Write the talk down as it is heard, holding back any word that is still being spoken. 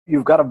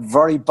you've got a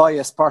very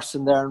biased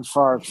person there, and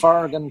for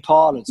Ferg and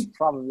Paul,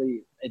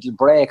 it'll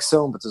break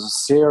soon, but there's a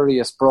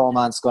serious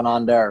bromance going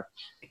on there.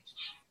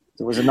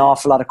 There was an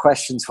awful lot of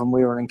questions when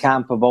we were in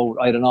camp about,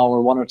 I don't know,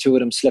 were one or two of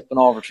them slipping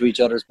over to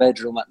each other's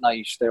bedroom at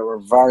night. They were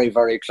very,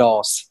 very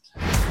close.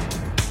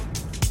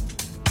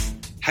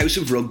 House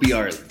of Rugby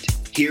Ireland,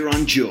 here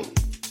on Joe.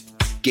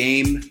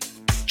 Game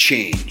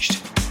changed.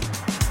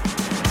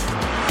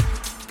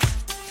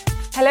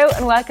 Hello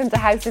and welcome to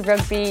House of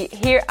Rugby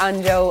here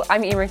on Joe.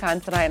 I'm Emer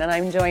Considine and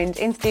I'm joined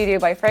in studio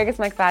by Fergus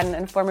McFadden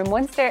and former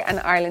Munster and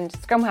Ireland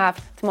scrum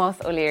half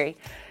Tomás O'Leary.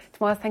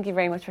 Tomás, thank you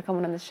very much for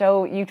coming on the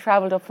show. You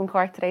travelled up from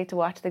Cork today to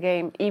watch the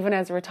game. Even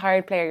as a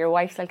retired player, your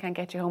wife still can't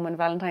get you home on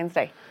Valentine's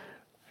Day.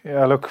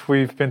 Yeah, look,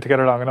 we've been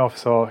together long enough,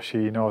 so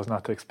she knows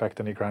not to expect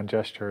any grand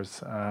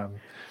gestures.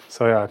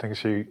 So yeah, I think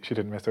she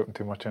didn't miss out on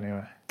too much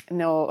anyway.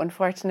 No,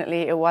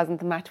 unfortunately, it wasn't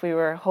the match we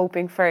were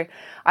hoping for.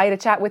 I had a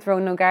chat with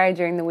Ronan O'Gara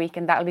during the week,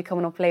 and that'll be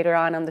coming up later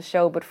on the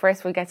show. But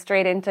first, we'll get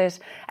straight into it.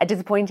 A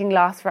disappointing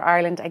loss for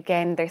Ireland.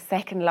 Again, their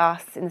second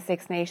loss in the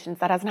Six Nations.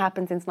 That hasn't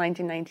happened since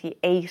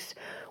 1998.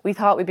 We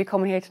thought we'd be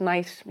coming here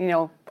tonight,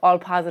 all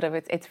positive.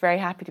 It's very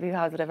happy to be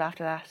positive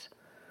after that.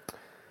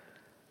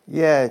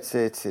 Yeah,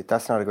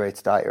 that's not a great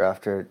start you're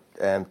after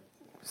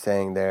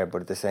saying there,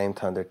 but at the same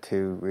time, they're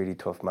two really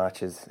tough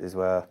matches as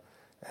well.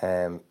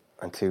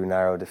 And two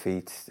narrow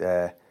defeats.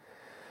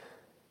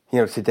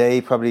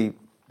 Today probably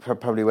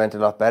went a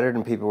lot better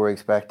than people were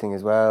expecting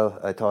as well.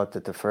 I thought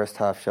that the first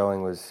half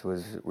showing was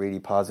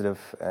really positive.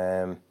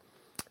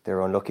 They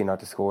were unlucky not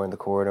to score in the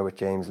corner with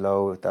James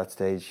Lowe. At that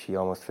stage, he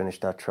almost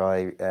finished that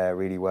try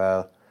really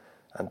well.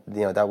 And,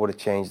 that would have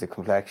changed the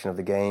complexion of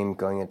the game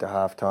going into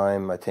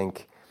half-time. I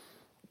think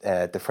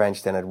the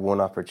French then had one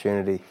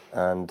opportunity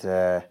and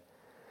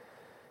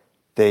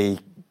they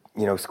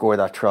score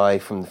that try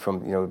from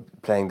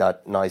playing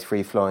that nice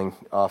free-flowing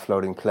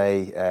offloading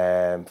play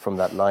from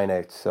that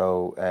line-out.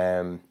 So,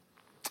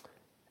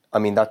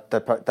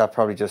 that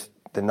probably just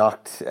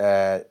knocked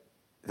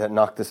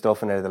the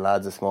stuffing out of the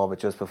lads a small bit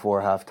just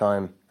before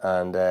half-time,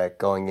 and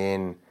going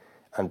in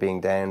and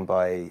being down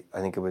by, I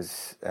think it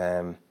was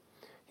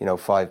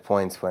 5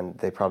 points when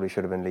they probably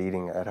should have been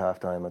leading at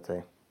half-time, I'd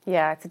say.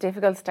 Yeah, it's a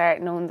difficult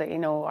start knowing that,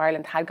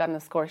 Ireland had gotten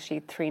the score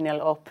sheet 3-0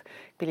 up.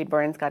 Billy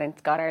Burns got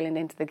Ireland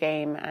into the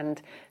game,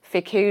 and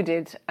Fiku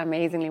did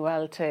amazingly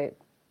well to,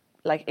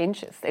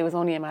 inches. It was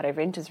only a matter of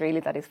inches, really,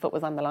 that his foot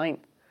was on the line.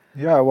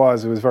 Yeah, it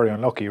was. It was very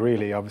unlucky,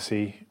 really.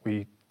 Obviously,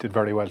 we did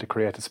very well to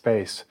create the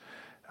space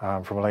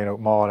from a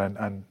line-out maul,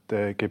 and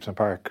the Gibson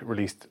Park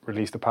released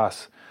the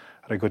pass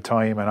at a good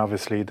time, and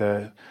obviously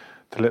the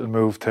little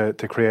move to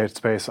create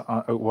space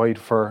out wide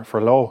for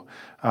Lowe,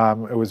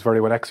 it was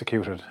very well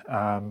executed.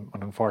 And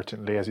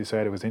unfortunately, as you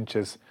said, it was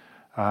inches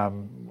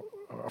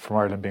from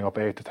Ireland being up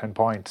 8 to 10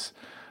 points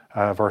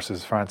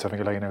versus France having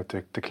a line out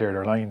to clear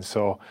their lines.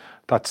 So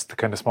that's the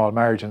kind of small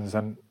margins.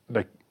 And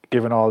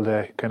given all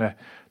the kind of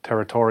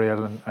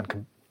territorial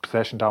and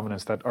possession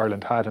dominance that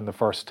Ireland had in the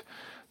first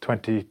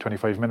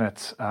 20-25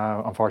 minutes,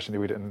 unfortunately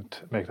we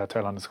didn't make that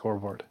tell on the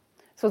scoreboard.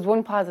 So as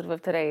one positive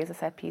of today is the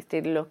set piece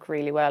did look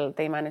really well.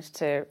 They managed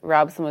to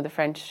rob some of the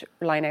French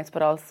lineouts,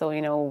 but also,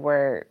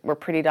 were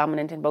pretty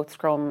dominant in both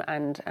scrum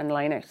and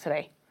lineout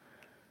today.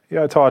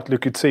 Yeah, I thought,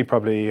 look, you'd see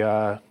probably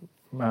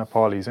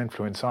Paulie's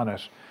influence on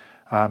it.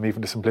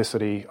 Even the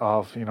simplicity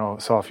of,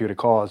 saw a few of the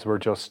calls were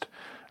just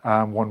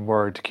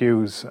one-word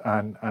cues,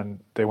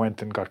 and they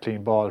went and got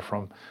clean ball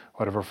from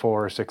whatever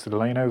 4 or 6 of the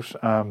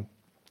lineout.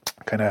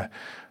 Kind of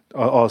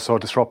also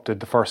disrupted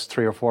the first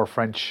 3 or 4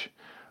 French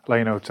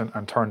lineouts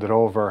and turned it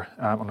over.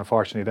 And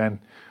unfortunately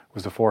then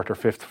was the 4th or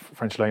 5th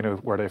French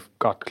lineout where they've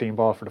got clean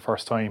ball for the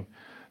first time.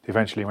 They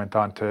eventually went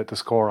on to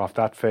score off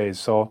that phase.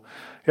 So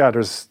yeah,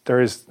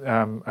 there is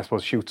I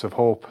suppose shoots of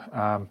hope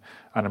and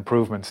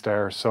improvements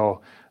there.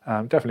 So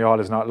definitely all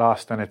is not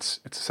lost, and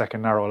it's a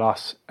second narrow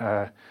loss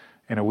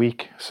in a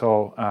week.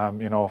 So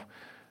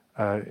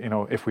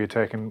if we had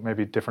taken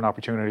maybe different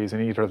opportunities in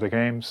either of the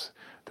games,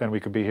 then we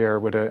could be here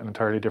with an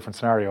entirely different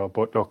scenario.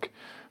 But look,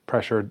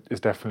 pressure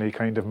is definitely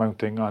kind of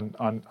mounting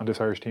on this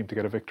Irish team to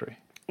get a victory.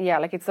 Yeah,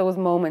 it's those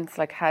moments,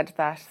 had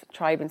that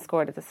try been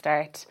scored at the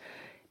start,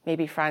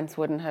 maybe France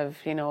wouldn't have,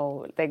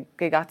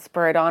 they got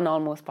spurred on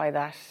almost by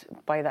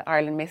that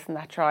Ireland missing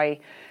that try,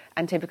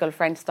 and typical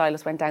French style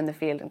just went down the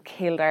field and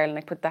killed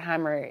Ireland, put the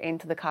hammer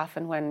into the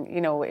coffin when,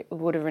 it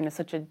would have been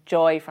such a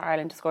joy for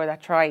Ireland to score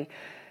that try.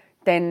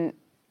 Then,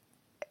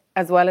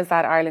 as well as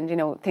that, Ireland,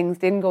 things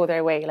didn't go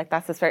their way.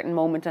 That's a certain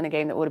moment in a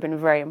game that would have been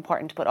very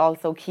important, but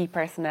also key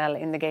personnel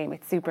in the game.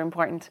 It's super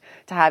important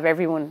to have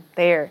everyone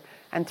there.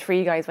 And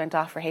 3 guys went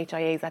off for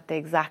HIAs at the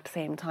exact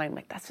same time.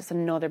 That's just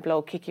another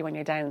blow, kick you when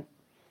you're down.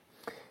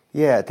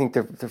 Yeah, I think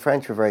the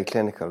French were very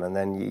clinical, and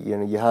then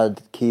you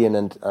had Keane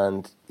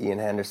and Ian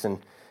Henderson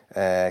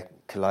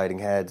colliding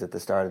heads at the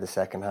start of the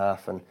second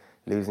half, and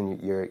losing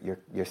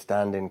your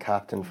stand-in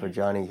captain for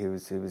Johnny, who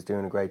was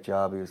doing a great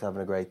job. He was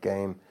having a great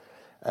game.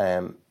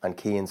 And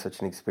Keane's such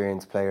an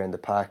experienced player in the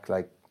pack.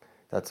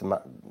 That's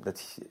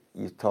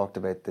you talked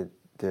about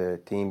the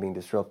team being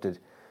disrupted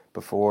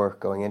before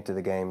going into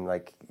the game.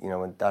 Like, you know,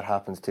 when that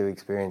happens to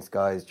experienced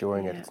guys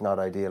during it, it's not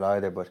ideal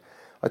either. But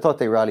I thought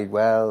they rallied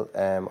well.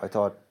 I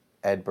thought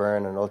Ed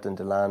Byrne and Ultan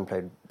Delan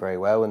played very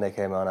well when they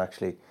came on,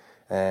 actually.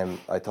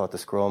 I thought the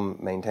scrum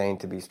maintained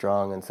to be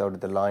strong, and so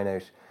did the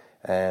line-out.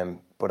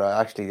 But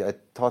I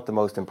thought the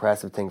most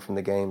impressive thing from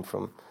the game,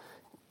 from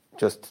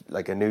just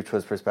like a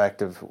neutral's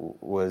perspective,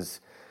 was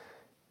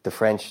the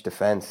French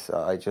defence.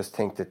 I just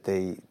think that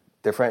the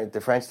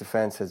French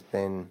defence has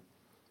been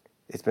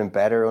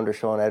better under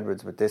Sean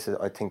Edwards, but this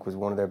I think was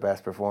one of their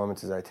best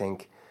performances. I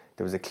think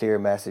there was a clear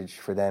message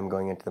for them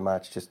going into the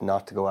match just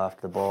not to go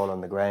after the ball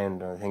on the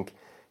ground, and I think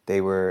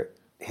they were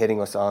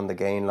hitting us on the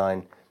gain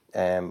line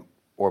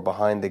or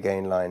behind the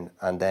gain line,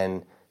 and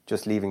then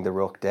just leaving the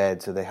ruck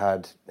dead. So they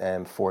had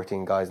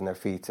 14 guys on their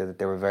feet, so that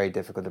they were very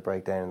difficult to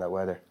break down in that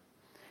weather.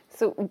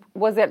 So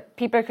was it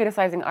people are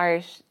criticising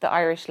the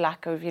Irish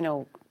lack of, you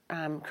know,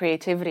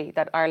 creativity,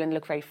 that Ireland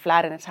looked very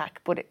flat in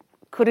attack, but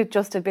could it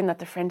just have been that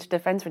the French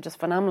defence were just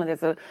phenomenal?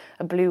 There's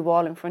a blue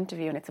wall in front of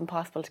you and it's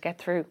impossible to get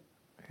through.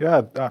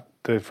 Yeah,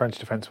 the French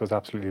defence was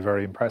absolutely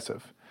very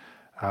impressive.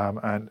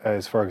 And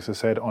as Fergus has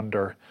said,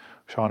 under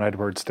Sean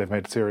Edwards, they've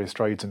made serious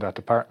strides in that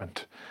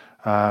department.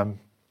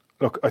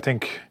 Look, I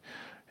think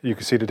you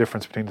could see the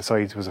difference between the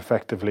sides was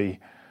effectively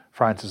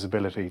France's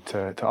ability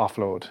to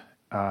offload,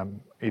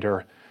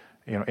 either,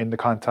 you know, in the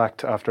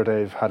contact after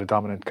they've had a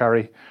dominant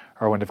carry,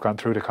 or when they've gone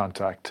through the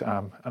contact.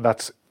 And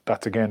that's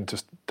again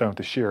just down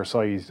to sheer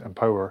size and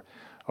power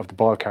of the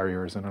ball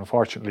carriers. And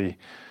unfortunately,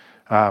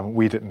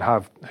 we didn't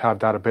have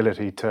that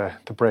ability to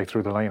break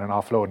through the line and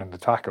offload in the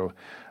tackle.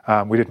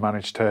 We did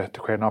manage to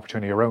create an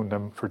opportunity around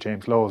them for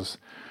James Lowe's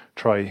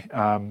try.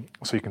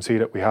 So you can see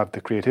that we have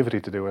the creativity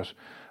to do it.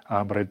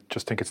 But I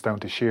just think it's down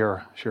to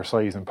sheer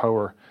size and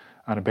power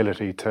and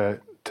ability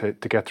to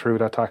get through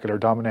that tackle or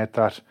dominate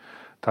that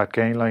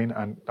gain line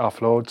and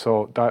offload.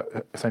 So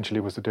that essentially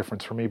was the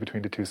difference for me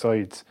between the two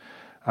sides.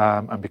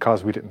 And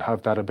because we didn't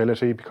have that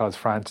ability, because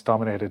France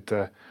dominated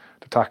the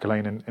tackle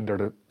line in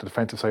the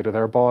defensive side of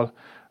their ball,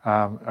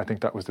 I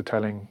think that was the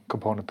telling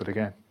component of the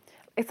game.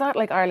 It's not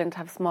like Ireland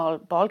have small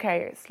ball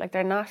carriers. Like,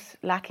 they're not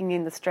lacking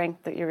in the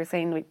strength that you were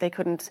saying. Like, they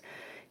couldn't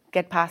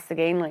get past the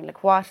gain line.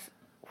 Like,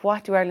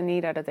 what do Ireland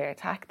need out of their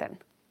attack then?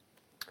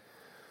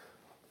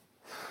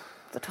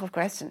 It's a tough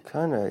question.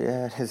 Kind of,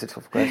 yeah, it is a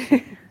tough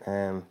question.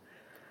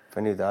 If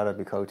I knew that, I'd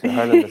be coaching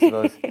Ireland, I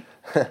suppose.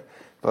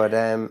 But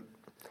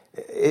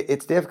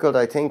it's difficult,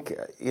 I think,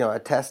 you know,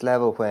 at test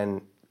level,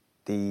 when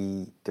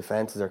the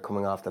defences are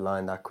coming off the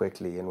line that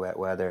quickly in wet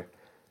weather,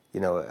 you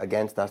know,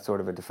 against that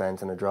sort of a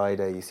defence on a dry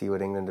day. You see what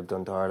England have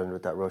done to Ireland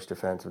with that rush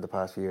defence of the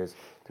past few years.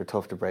 They're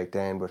tough to break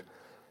down, but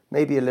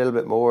maybe a little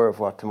bit more of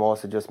what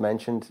Tomas had just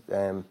mentioned.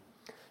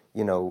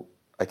 You know,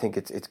 I think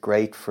it's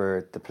great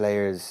for the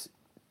players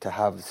to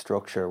have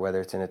structure,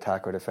 whether it's in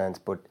attack or defence,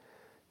 but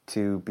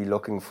to be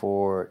looking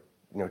for,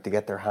 you know, to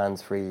get their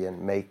hands free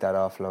and make that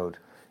offload.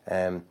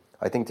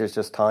 I think there's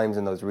just times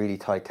in those really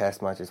tight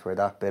test matches where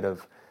that bit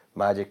of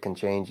magic can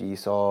change. You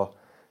saw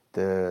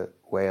the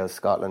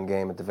Wales-Scotland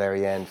game at the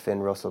very end. Finn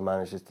Russell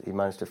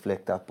managed to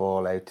flick that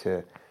ball out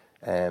to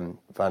Van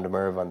der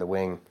Merwe on the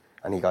wing,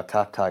 and he got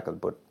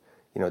tackled. But,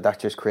 you know, that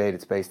just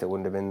created space that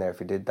wouldn't have been there if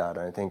he did that.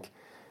 And I think,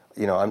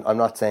 you know, I'm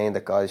not saying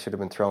that guys should have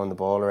been throwing the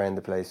ball around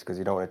the place because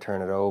you don't want to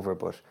turn it over,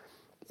 but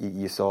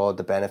you saw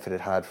the benefit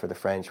it had for the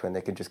French when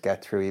they could just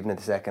get through, even in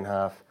the second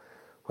half,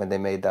 when they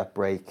made that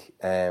break.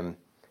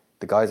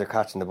 The guys are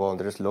catching the ball and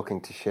they're just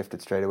looking to shift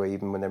it straight away,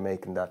 even when they're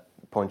making that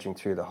punching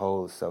through the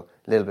holes. So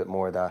a little bit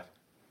more of that.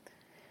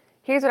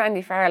 Here's what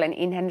Andy Farrell and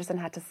Ian Henderson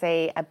had to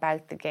say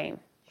about the game.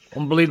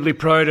 Unbelievably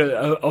proud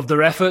of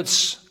their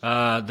efforts.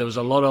 There was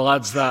a lot of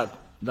lads that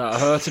are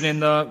hurting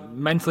in there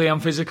mentally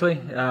and physically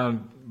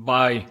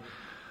by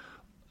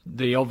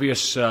the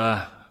obvious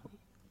work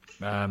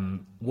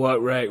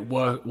rate,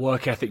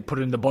 work ethic,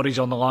 putting the bodies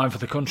on the line for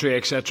the country,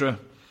 etc.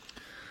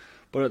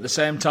 But at the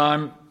same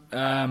time,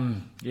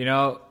 you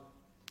know,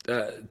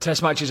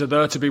 test matches are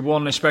there to be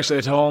won, especially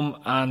at home,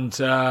 and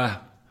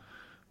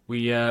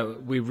we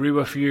rue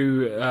a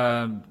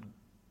few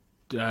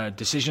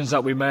decisions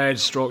that we made,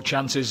 stroke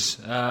chances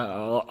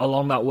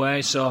along that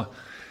way. So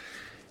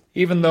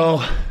even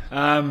though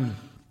a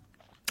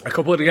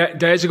couple of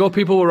days ago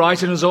people were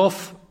writing us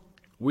off,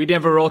 we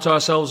never wrote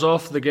ourselves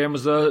off. The game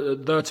was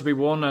there to be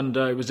won, and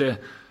it was a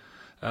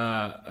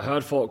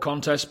hard-fought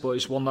contest, but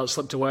it's one that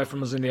slipped away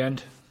from us in the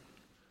end.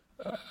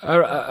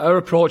 Our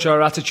approach,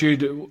 our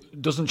attitude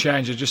doesn't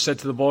change. I just said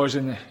to the boys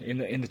in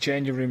the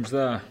changing rooms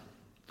there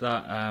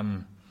that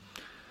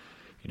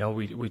you know,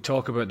 we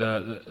talk about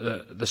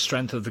the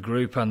strength of the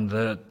group and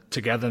the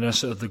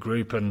togetherness of the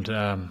group and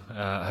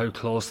how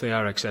close they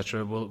are,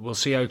 etc. We'll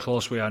see how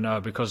close we are now,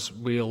 because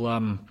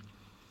we'll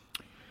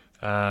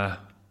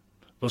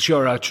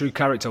show our true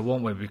character,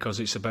 won't we? Because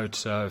it's about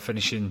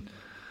finishing.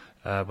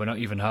 We're not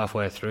even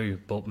halfway through,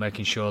 but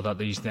making sure that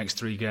these next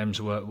three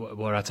games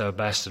we're at our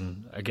best.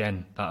 And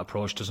again, that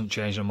approach doesn't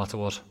change no matter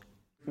what.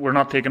 We're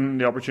not taking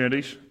the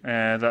opportunities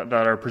that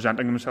are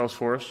presenting themselves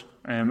for us.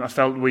 I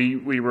felt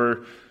we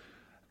were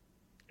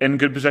in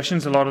good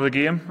positions a lot of the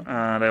game,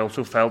 and I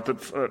also felt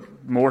that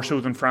more so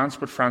than France,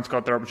 but France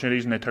got their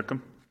opportunities and they took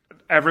them.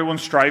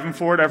 Everyone's striving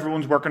for it,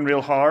 everyone's working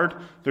real hard.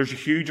 There's a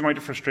huge amount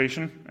of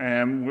frustration.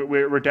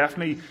 We're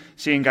definitely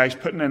seeing guys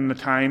putting in the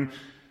time.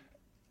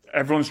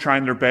 Everyone's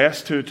trying their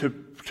best to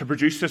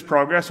produce this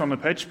progress on the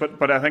pitch,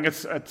 but I think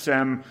it's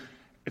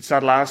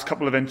that last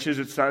couple of inches,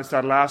 it's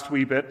that last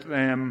wee bit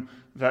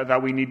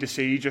that we need to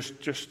see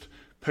just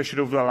push it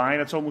over the line.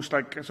 It's almost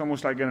like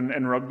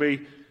in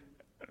rugby,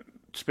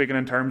 speaking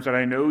in terms that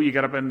I know, you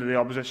get up into the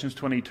opposition's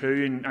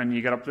 22 and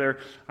you get up there,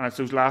 and it's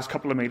those last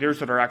couple of metres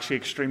that are actually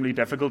extremely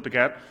difficult to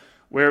get.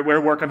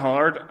 We're working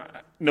hard.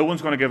 No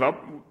one's going to give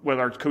up,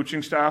 whether it's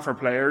coaching staff or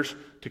players,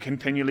 to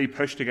continually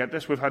push to get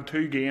this. We've had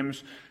 2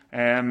 games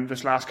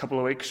this last couple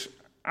of weeks,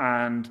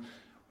 and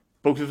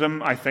both of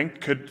them, I think,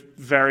 could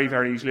very,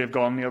 very easily have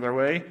gone the other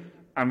way,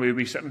 and we'd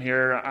be sitting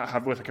here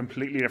with a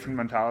completely different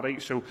mentality.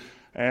 So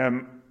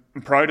I'm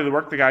proud of the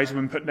work the guys have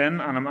been putting in,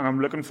 and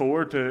I'm looking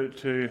forward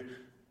to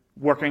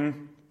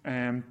working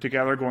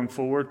together going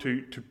forward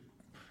to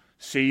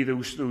see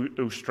those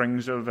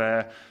strings of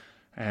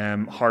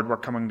hard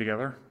work coming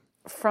together.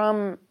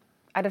 From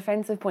a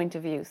defensive point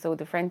of view, so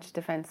the French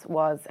defence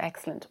was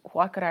excellent.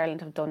 What could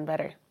Ireland have done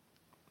better?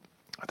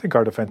 I think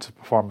our defensive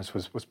performance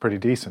was pretty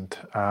decent.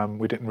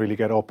 We didn't really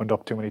get opened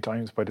up too many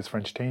times by this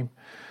French team.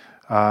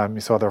 You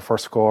saw their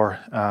first score.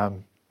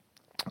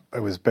 It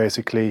was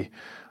basically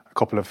a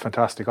couple of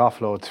fantastic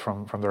offloads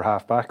from their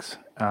half-backs.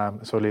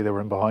 Suddenly they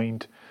were in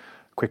behind.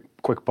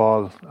 Quick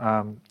ball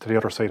to the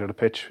other side of the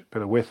pitch,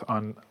 bit of width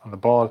on the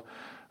ball,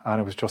 and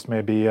it was just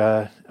maybe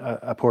a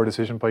poor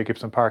decision by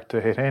Gibson Park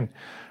to hit in.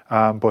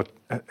 But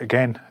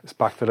again, it's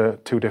back to the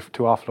two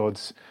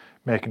offloads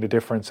making the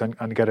difference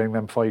and getting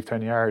them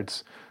 5-10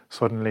 yards.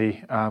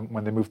 Suddenly,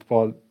 when they moved the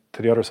ball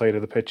to the other side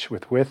of the pitch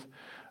with width,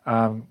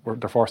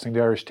 they're forcing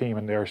the Irish team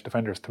and the Irish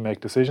defenders to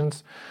make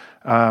decisions.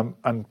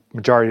 And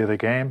majority of the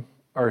game,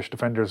 Irish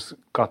defenders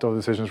got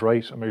those decisions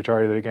right. A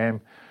majority of the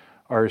game,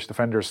 Irish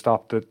defenders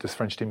stopped this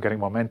French team getting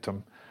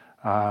momentum.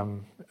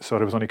 So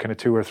there was only kind of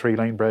 2 or 3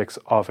 line breaks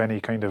of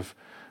any kind of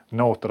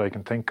note that I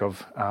can think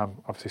of.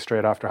 Obviously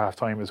straight after half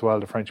time as well,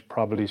 the French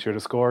probably should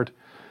have scored.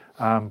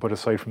 But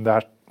aside from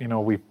that,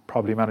 we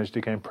probably managed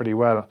the game pretty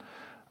well,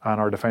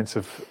 and our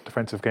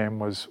defensive game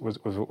was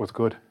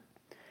good.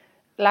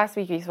 Last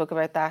week you spoke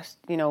about that,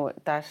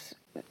 that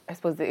I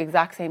suppose the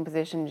exact same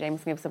position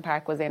James Gibson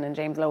Park was in, and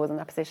James Lowe was in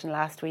that position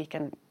last week,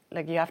 and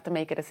you have to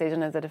make a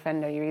decision as a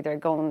defender. You're either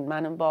going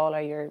man and ball,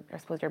 or you're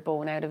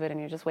bowing out of it and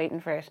you're just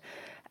waiting for it.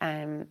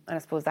 And I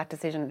suppose that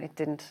decision, it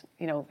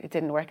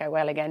didn't work out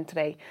well again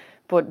today.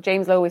 But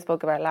James Lowe, we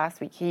spoke about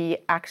last week, he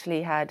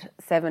actually had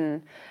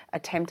 7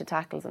 attempted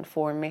tackles and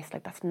 4 missed.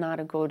 That's not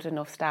a good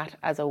enough stat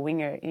as a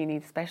winger. You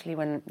need, especially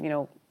when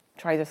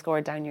tries are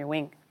scored down your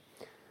wing.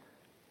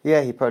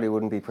 Yeah, he probably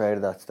wouldn't be proud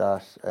of that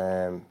stat.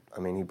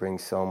 He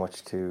brings so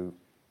much to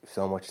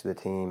the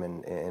team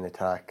in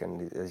attack,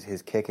 and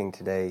his kicking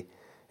today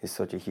is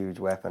such a huge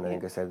weapon. I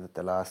think I said that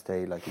the last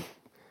day,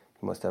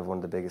 he must have one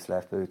of the biggest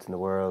left boots in the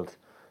world,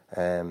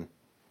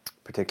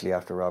 particularly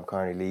after Rob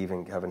Kearney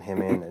leaving, having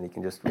him in, and he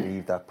can just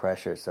relieve that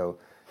pressure. So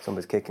some of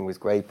his kicking was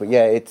great, but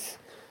yeah,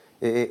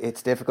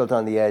 it's difficult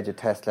on the edge at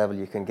test level.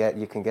 You can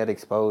get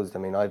exposed.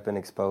 I've been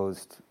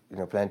exposed,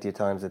 plenty of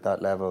times at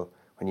that level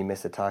when you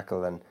miss a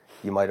tackle and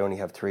you might only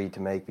have 3 to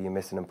make, but you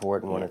miss an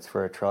important one. It's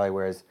for a try,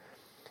 whereas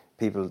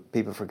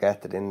people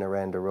forget that in and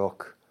around the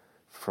ruck,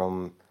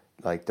 from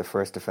the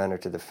first defender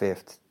to the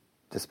 5th,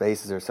 the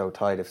spaces are so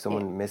tight. If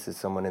someone misses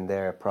someone in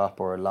there, a prop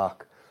or a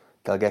lock,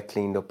 they'll get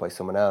cleaned up by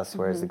someone else.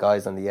 Whereas the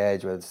guys on the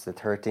edge, whether it's the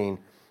 13,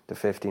 the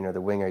 15 or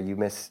the winger, you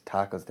miss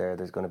tackles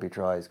there's going to be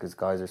tries because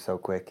guys are so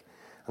quick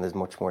and there's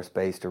much more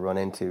space to run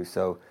into.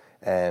 So,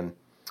 I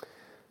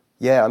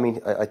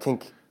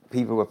think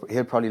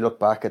he'll probably look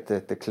back at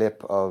the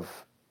clip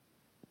of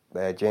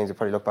James will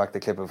probably look back at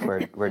the clip of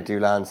where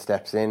Doolan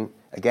steps in.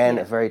 Again,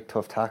 a very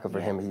tough tackle for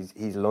him.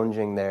 He's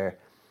lunging there.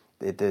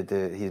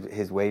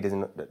 His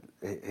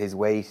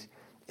weight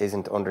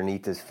isn't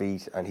underneath his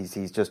feet, and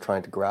he's just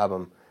trying to grab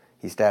him.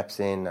 He steps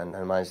in and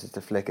manages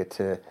to flick it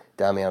to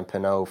Damien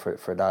Penaud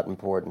for that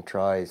important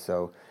try.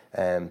 So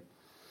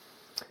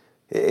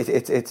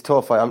it's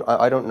tough.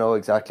 I don't know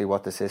exactly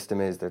what the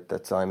system is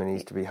that Simon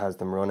Easterby has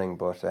them running,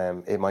 but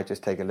it might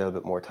just take a little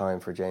bit more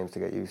time for James to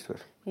get used to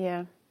it.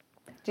 Yeah.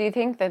 Do you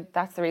think that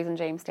that's the reason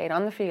James stayed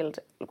on the field?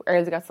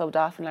 Earls got subbed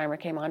off and Larmour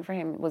came on for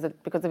him. Was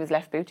it because of his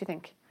left boot, do you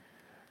think?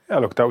 Yeah,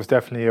 look, that was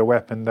definitely a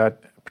weapon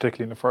that,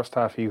 particularly in the first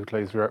half, he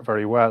utilised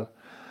very well.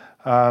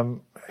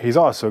 He's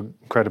also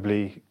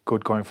incredibly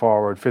good going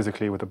forward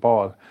physically with the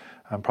ball,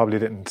 and probably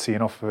didn't see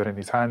enough of it in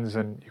his hands.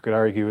 And you could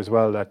argue as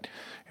well that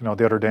the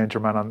other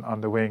danger man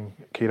on the wing,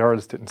 Keith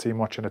Earls, didn't see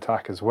much in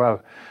attack as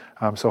well.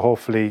 So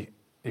hopefully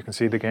you can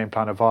see the game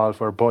plan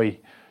evolve whereby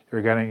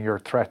you're getting your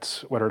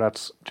threats, whether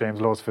that's James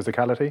Lowe's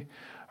physicality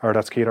or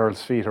that's Keith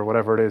Earls' feet or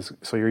whatever it is.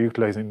 So you're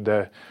utilising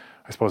the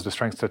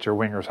strengths that your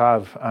wingers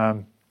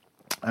have.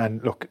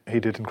 And look, he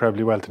did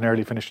incredibly well to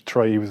nearly finish the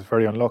try. He was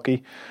very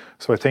unlucky.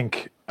 So I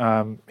think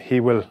he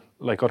will,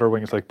 like other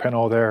wingers like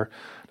Penaud there,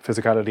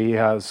 physicality he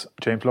has,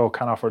 James Lowe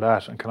can offer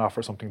that and can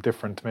offer something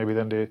different maybe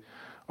than the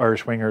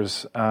Irish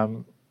wingers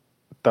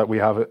that we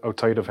have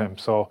outside of him.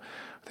 So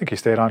I think he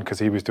stayed on because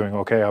he was doing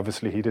okay.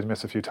 Obviously, he did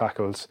miss a few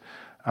tackles,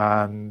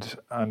 and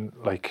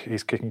like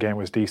his kicking game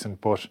was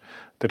decent, but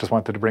they just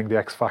wanted to bring the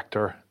X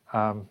factor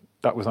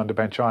that was on the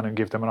bench on and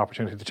give them an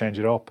opportunity to change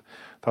it up.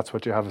 That's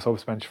what you have a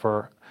subs bench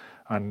for.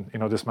 And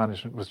this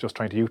management was just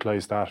trying to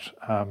utilise that.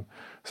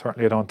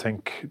 Certainly, I don't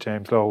think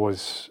James Lowe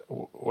was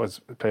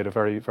played a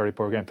very, very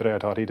poor game today. I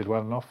thought he did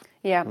well enough.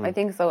 Yeah, I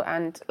think so.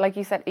 And like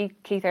you said,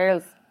 Keith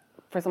Earls,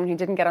 for someone who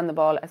didn't get on the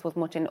ball, I suppose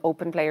much in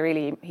open play.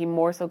 Really, he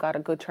more so got a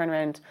good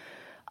turnaround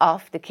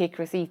off the kick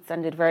receipts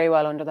and did very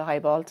well under the high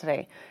ball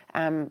today.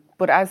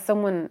 But as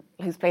someone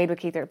who's played with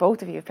Keith Earls,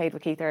 both of you have played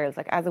with Keith Earls,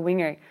 like as a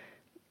winger,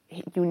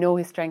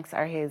 his strengths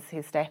are his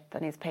step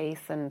and his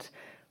pace, and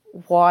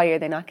why are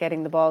they not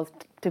getting the balls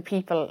to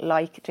people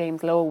like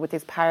James Lowe with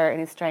his power and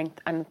his strength,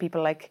 and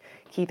people like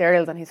Keith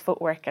Earls and his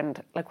footwork,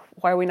 and like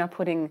why are we not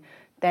putting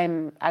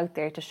them out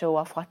there to show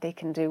off what they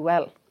can do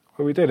well?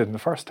 Well, we did it in the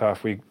first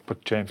half. We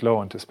put James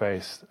Lowe into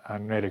space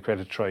and made a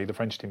credit try. The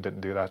French team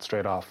didn't do that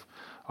straight off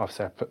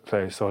set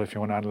play. So if you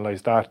want to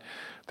analyse that,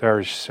 the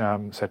Irish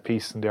set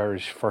piece and the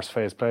Irish first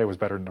phase play was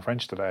better than the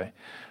French today.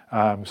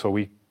 So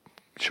we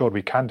showed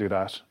we can do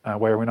that.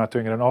 Why are we not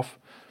doing it enough?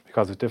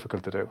 Because it's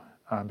difficult to do.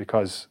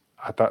 Because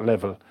at that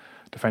level,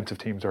 defensive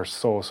teams are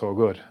so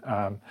good.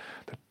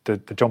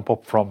 The jump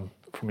up from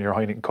your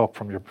Heineken Cup,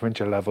 from your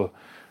provincial level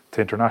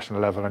to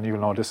international level, and you'll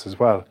know this as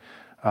well,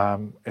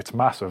 it's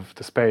massive.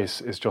 The space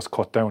is just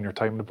cut down. Your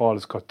time on the ball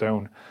is cut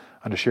down,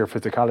 and the sheer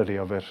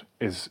physicality of it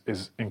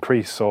is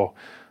increased. So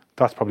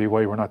that's probably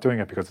why we're not doing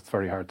it, because it's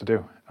very hard to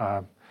do.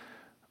 I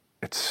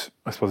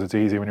suppose it's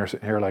easy when you're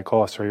sitting here like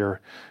us, or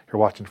you're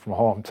watching from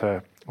home,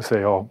 to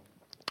say, oh,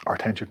 our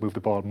 10 should move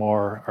the ball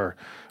more, or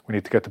we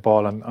need to get the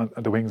ball on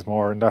the wings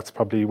more, and that's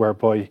probably where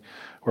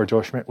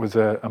Joe Schmidt was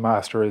a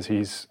master. Is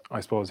he's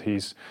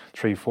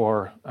 3,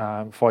 4,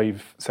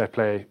 5 set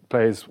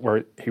plays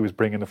where he was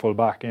bringing the full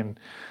back in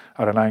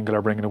at an angle,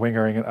 or bringing the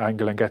winger in at an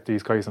angle, and get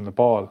these guys on the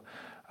ball.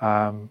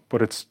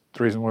 But it's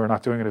the reason we're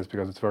not doing it is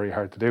because it's very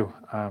hard to do.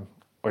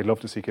 I'd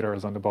love to see Keith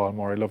Earls on the ball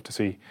more. I'd love to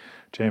see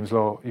James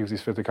Lowe use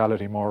his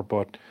physicality more,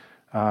 but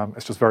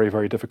it's just very,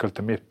 very difficult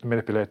to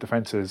manipulate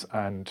defences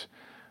and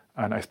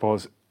I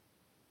suppose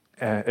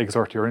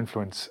exert your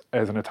influence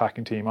as an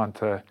attacking team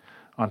onto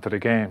the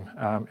game.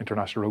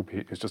 International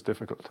rugby is just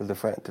difficult. Well, the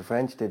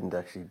French didn't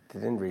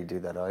really do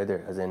that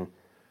either. As in,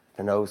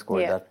 Pinot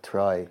scored that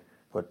try,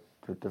 but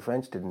the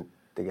French didn't.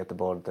 They get the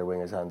ball at their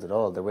wingers' hands at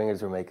all. Their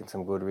wingers were making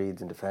some good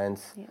reads in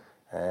defence.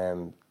 Yeah.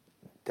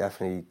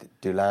 Definitely,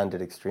 Dulin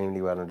did extremely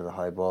well under the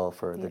high ball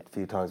for the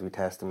few times we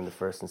tested them in the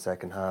first and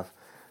second half.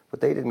 But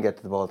they didn't get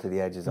to the ball to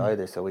the edges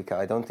either. So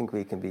I don't think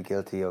we can be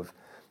guilty of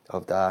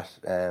that.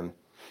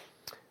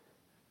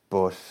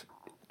 But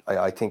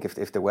I think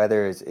if the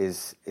weather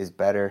is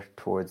better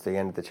towards the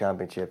end of the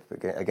championship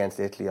against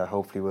Italy, I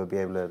hopefully will be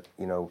able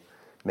to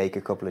make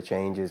a couple of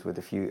changes with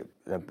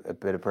a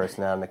bit of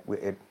personnel.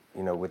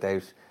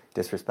 Without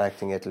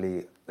disrespecting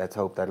Italy, let's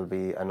hope that'll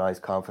be a nice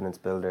confidence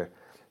builder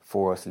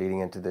for us leading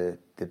into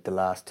the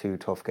last 2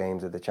 tough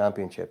games of the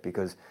championship,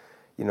 because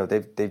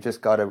they've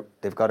just got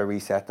to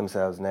reset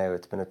themselves now.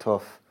 It's been a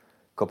tough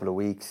couple of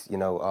weeks,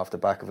 off the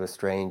back of a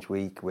strange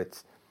week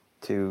with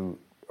 2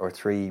 or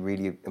 3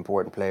 really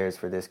important players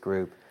for this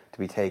group to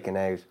be taken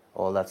out,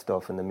 all that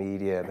stuff in the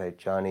media about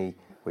Johnny,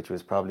 which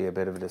was probably a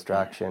bit of a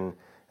distraction,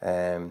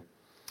 and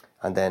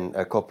then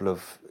a couple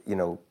of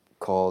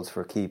calls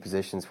for key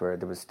positions where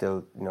there was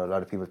still a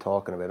lot of people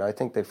talking about it. I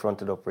think they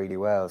fronted up really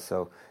well,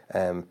 so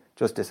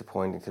just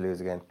disappointing to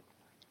lose again.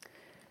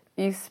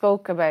 You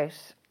spoke about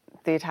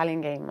the Italian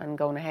game and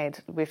going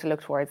ahead. We have to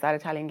look towards that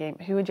Italian game.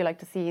 Who would you like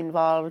to see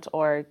involved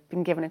or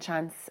been given a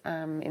chance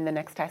in the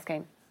next test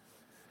game?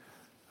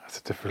 That's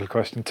a difficult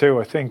question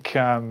too. I think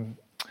I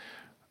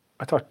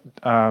thought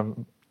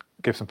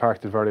Gibson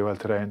Park did very well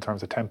today in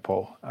terms of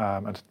tempo,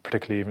 and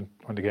particularly even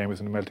when the game was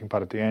in the melting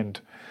pot at the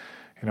end.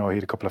 He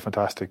had a couple of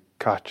fantastic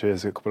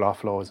catches, a couple of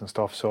offloads and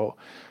stuff. So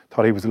I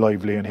thought he was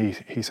lively and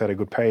he set a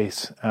good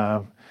pace.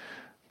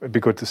 It'd be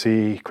good to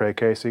see Craig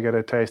Casey get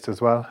a taste as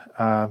well.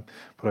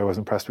 But I was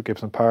impressed with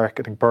Gibson Park.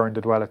 I think Byrne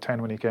did well at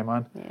 10 when he came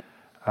on.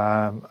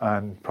 Yeah.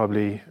 And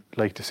probably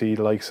like to see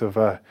the likes of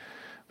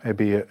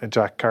maybe a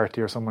Jack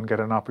Carty or someone get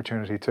an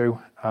opportunity too.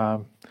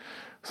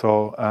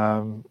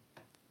 So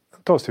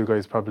those 2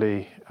 guys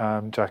probably,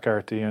 Jack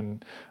Carty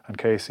and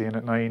Casey in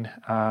at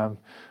 9.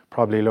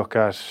 Probably look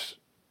at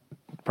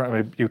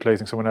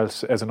utilising someone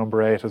else as a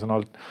number 8 as an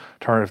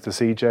alternative to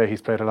CJ.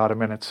 He's played a lot of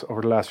minutes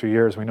over the last few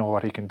years. We know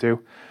what he can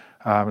do.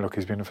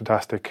 He's been a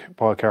fantastic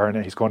ball carrier,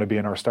 and he's going to be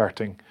in our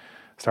starting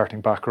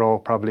back row,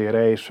 probably at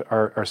 8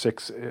 or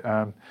 6.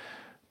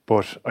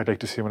 But I'd like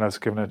to see someone else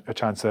given a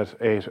chance at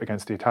 8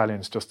 against the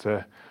Italians, just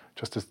to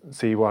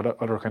see what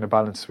other kind of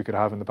balance we could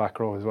have in the back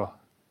row as well.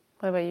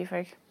 What about you,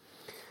 Ferg?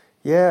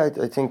 Yeah,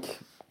 I think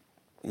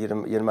you'd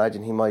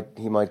imagine he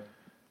might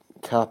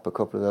cap a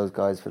couple of those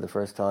guys for the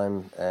first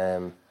time.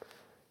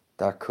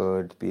 that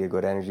could be a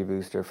good energy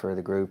booster for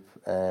the group.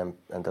 And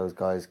those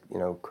guys,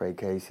 Craig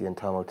Casey and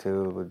Tom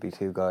O'Toole would be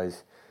two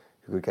guys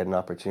who could get an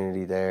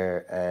opportunity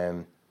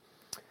there.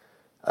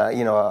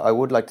 I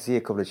would like to see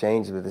a couple of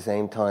changes, but at the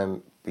same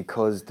time,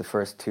 because the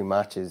first two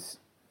matches,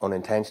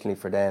 unintentionally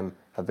for them,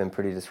 have been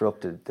pretty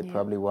disrupted, they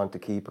probably want to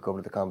keep a couple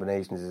of the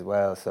combinations as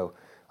well. So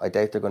I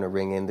doubt they're going to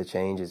ring in the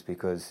changes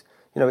because,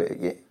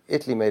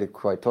 Italy made it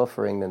quite tough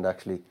for England,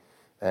 actually,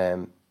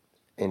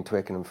 in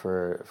Twickenham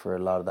for a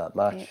lot of that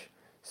match. Yeah.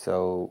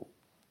 So,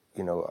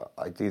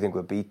 I do think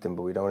we'll beat them,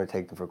 but we don't want to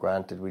take them for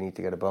granted. We need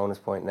to get a bonus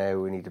point now.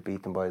 We need to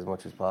beat them by as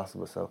much as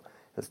possible. So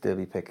they'll still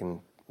be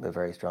picking a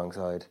very strong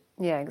side.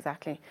 Yeah,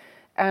 exactly.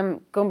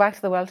 Going back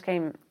to the Welsh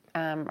game,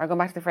 or going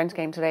back to the French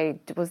game today,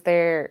 was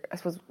there, I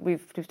suppose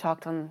we've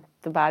talked on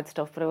the bad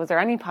stuff, but was there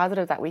any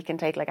positive that we can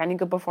take, like any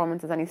good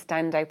performances, any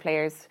standout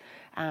players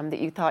that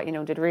you thought,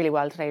 did really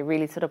well today,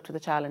 really stood up to the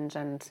challenge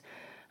and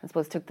I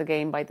suppose took the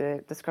game by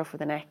the scruff of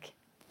the neck?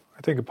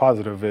 I think a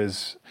positive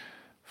is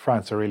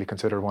France are really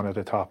considered one of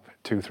the top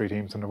 2-3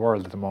 teams in the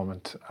world at the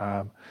moment,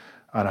 and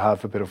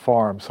have a bit of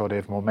form, so they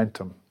have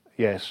momentum,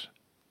 yet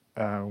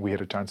we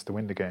had a chance to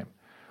win the game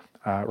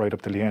right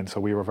up to the end,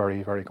 so we were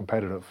very, very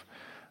competitive.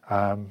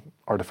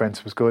 Our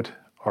defence was good,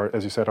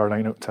 as you said, our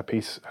line-out set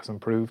piece has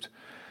improved.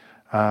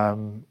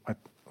 From a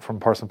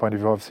personal point of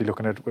view, obviously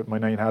looking at with my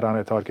 9 hat on,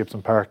 I thought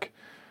Gibson Park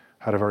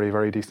had a very,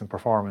 very decent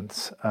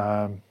performance.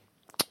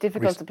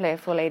 Difficult to play a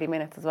full 80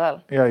 minutes as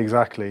well. Yeah,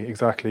 exactly. I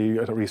thought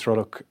Rhys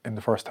Ruddock in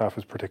the first half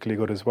was particularly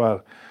good as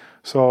well.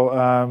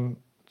 So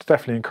it's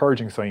definitely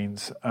encouraging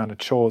signs, and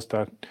it shows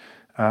that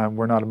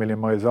we're not a million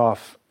miles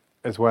off,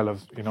 as well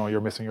as,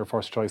 you're missing your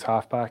first choice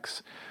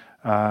halfbacks.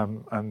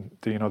 And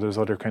there's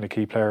other kind of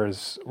key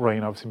players,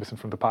 Ryan obviously missing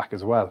from the pack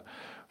as well.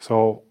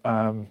 So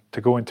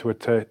to go into it,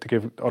 to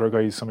give other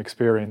guys some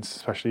experience,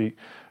 especially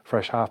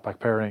fresh halfback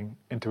pairing,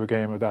 into a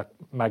game of that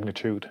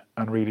magnitude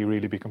and really,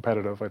 really be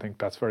competitive, I think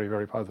that's very,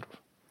 very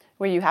positive.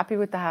 Were you happy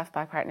with the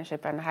halfback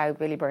partnership and how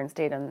Billy Burns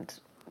did and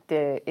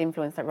the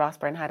influence that Ross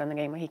Byrne had on the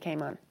game when he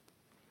came on?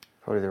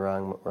 Probably the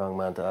wrong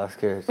man to ask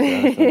here, to be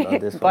honest, on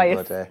this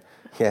one.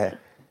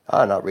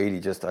 But not really.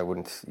 Just I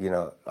wouldn't.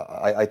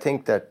 I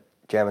think that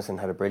Jemison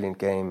had a brilliant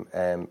game,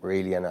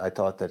 really, and I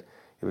thought that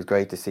it was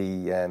great to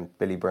see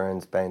Billy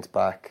Burns bounce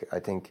back. I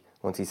think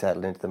once he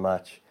settled into the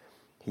match,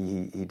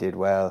 he did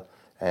well.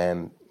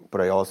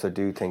 But I also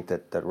do think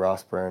that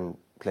Ross Byrne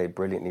played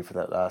brilliantly for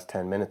that last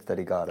 10 minutes that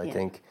he got. I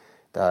think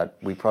that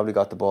we probably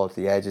got the ball to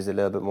the edges a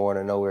little bit more, and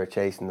I know we were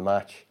chasing the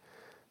match,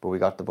 but we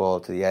got the ball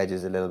to the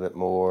edges a little bit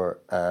more,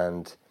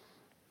 and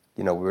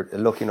we were a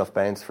lucky enough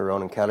bounce for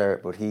Ronan Keller,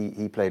 but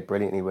he played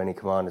brilliantly when he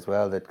came on as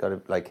well. That got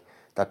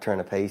that turn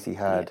of pace he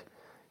had.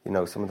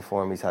 Some of the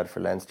form he's had for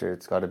Leinster,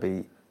 it's got to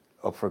be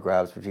up for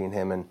grabs between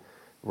him and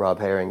Rob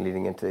Herring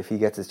leading into. If he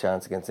gets his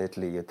chance against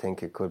Italy, you'd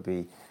think it could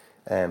be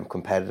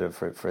competitive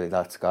for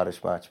that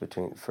Scottish match for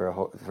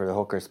the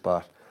hooker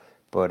spot.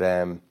 But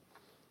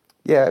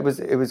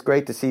it was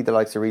great to see the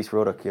likes of Rhys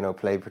Ruddock,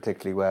 play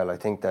particularly well. I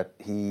think that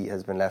he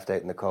has been left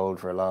out in the cold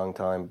for a long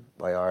time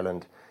by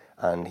Ireland,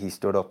 and he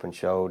stood up and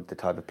showed the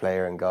type of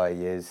player and guy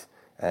he is.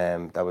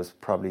 That was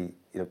probably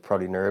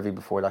nervy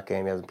before that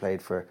game. He hasn't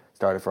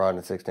started for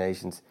Ireland Six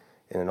Nations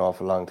in an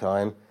awful long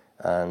time,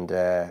 and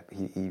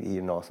he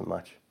had an awesome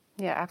match.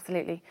 Yeah,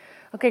 absolutely.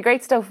 Okay,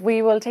 great stuff.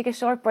 We will take a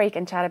short break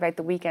and chat about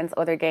the weekend's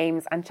other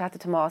games and chat to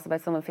Tomas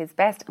about some of his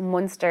best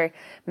Munster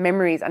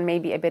memories and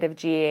maybe a bit of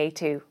GAA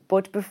too.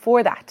 But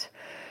before that,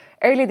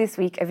 earlier this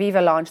week,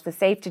 Aviva launched the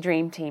Safe to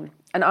Dream team,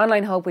 an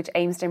online hub which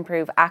aims to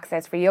improve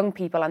access for young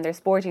people on their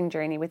sporting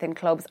journey within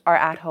clubs or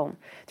at home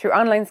through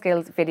online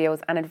skills,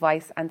 videos and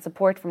advice and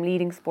support from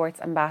leading sports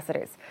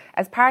ambassadors.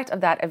 As part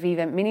of that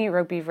Aviva Mini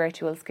Rugby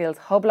Virtual Skills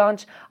Hub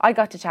launch, I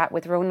got to chat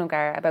with Ronan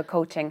O'Gara about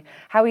coaching,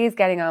 how he is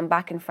getting on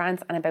back in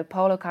France and about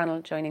Paul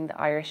O'Connell joining the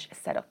Irish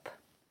setup.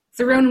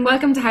 So Ronan,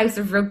 welcome to House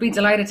of Rugby.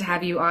 Delighted to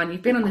have you on.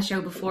 You've been on the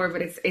show before,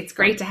 but it's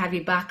great to have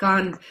you back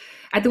on.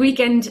 At the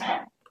weekend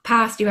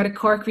past, you had a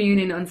Cork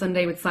reunion on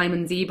Sunday with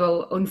Simon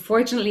Zebo.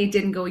 Unfortunately, it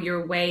didn't go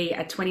your way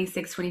at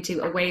 26-22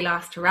 away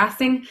loss to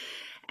Racing,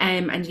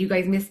 and you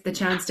guys missed the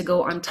chance to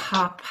go on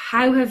top.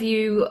 How have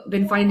you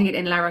been finding it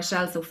in La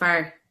Rochelle so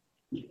far?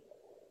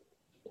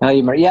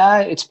 Yeah,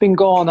 it's been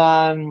going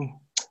well.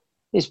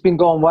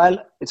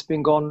 It's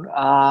been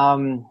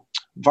going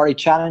very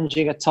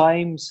challenging at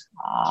times.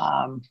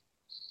 I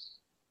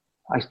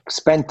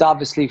spent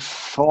obviously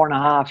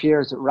 4.5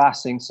 years at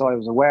Racing, so I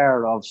was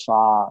aware of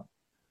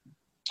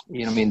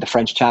the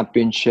French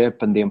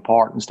Championship and the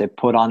importance they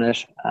put on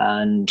it,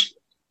 and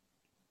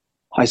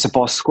I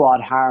suppose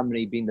squad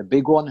harmony being the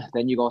big one.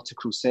 Then you go to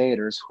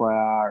Crusaders,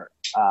 where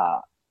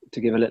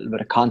to give a little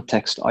bit of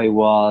context, I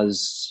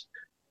was,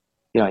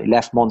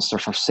 left Munster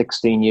for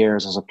 16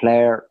 years as a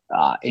player,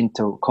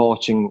 into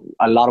coaching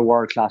a lot of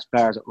world-class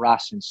players at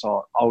Racing,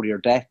 so out of your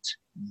depth,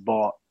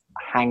 but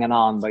hanging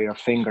on by your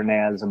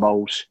fingernails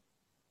about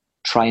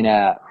trying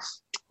to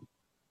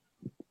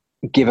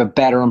give a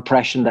better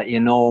impression that you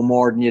know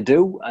more than you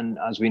do. And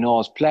as we know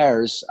as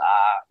players,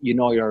 you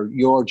know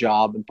your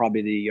job and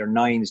probably your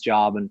nines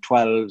job and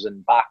 12s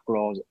and back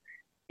rows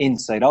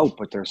inside out.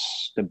 But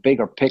there's the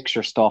bigger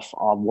picture stuff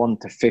of 1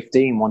 to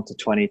 15, 1 to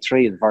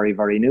 23 is very,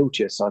 very new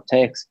to you. So it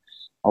takes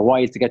a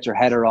while to get your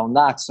head around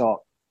that.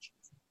 So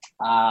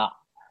I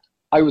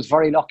was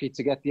very lucky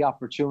to get the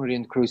opportunity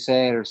in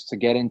Crusaders to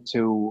get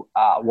into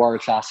a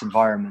world-class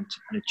environment.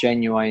 And it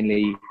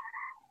genuinely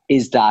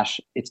is that.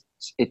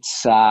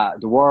 It's the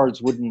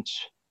words wouldn't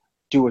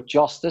do it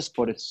justice,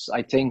 but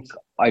I think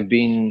I've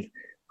been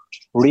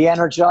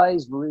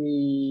re-energized,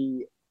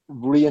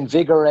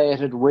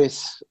 reinvigorated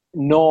with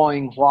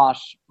knowing what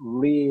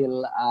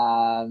real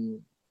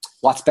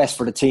what's best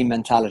for the team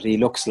mentality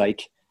looks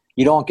like.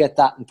 You don't get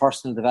that in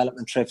personal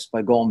development trips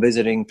by going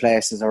visiting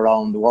places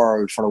around the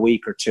world for a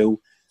week or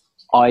two.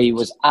 I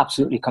was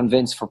absolutely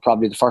convinced for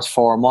probably the first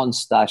 4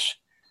 months that,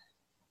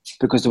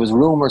 because there was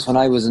rumours when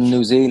I was in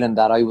New Zealand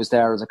that I was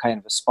there as a kind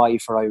of a spy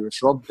for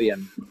Irish rugby,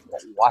 and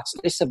what's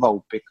this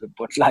about?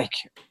 But like,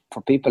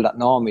 for people that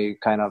know me,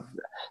 kind of,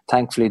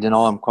 thankfully they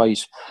know I'm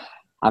quite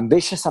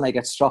ambitious and I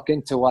get stuck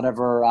into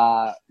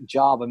whatever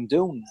job I'm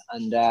doing.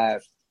 And I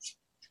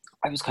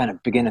was kind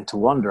of beginning to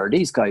wonder, are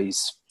these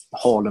guys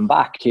holding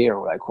back here?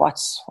 Like,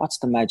 what's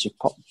the magic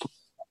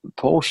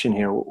potion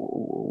here?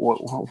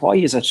 Why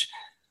is it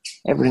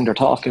everything they're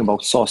talking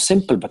about so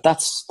simple? But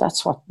that's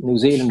what New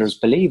Zealanders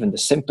believe in, the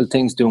simple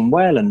things doing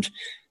well. And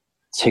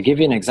to give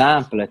you an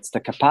example, it's the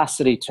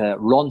capacity to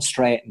run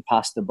straight and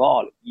pass the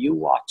ball. You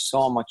watch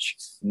so much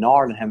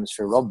Northern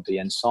Hemisphere rugby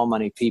and so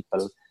many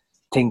people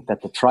think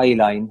that the try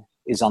line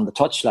is on the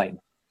touch line.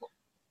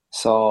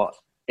 So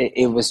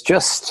it was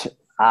just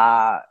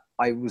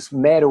I was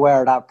made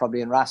aware of that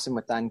probably in Racing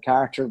with Dan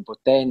Carter, but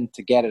then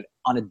to get it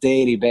on a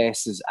daily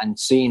basis and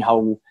seeing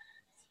how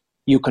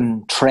you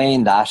can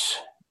train that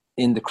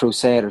in the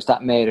Crusaders,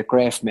 that made it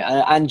great for me.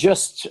 And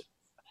just, you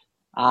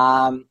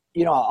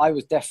know, I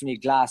was definitely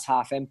glass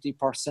half empty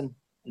person.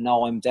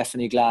 Now I'm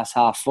definitely glass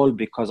half full,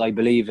 because I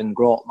believe in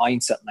growth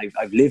mindset, and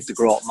I've lived the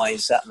growth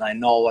mindset, and I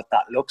know what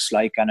that looks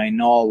like, and I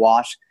know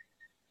what,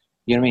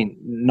 you know what I mean,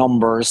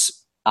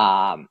 numbers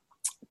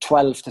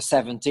 12 to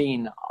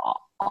 17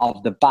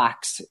 of the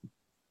backs,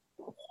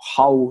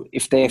 how,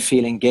 if they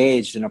feel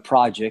engaged in a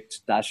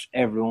project, that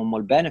everyone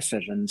will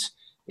benefit. And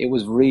it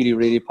was really,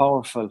 really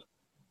powerful.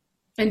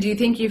 And do you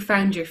think you've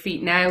found your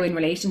feet now in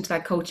relation to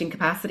that coaching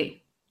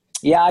capacity?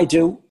 Yeah, I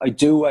do.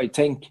 I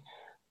think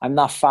I'm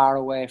not far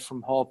away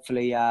from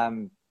hopefully,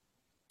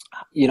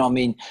 you know what I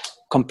mean,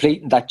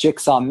 completing that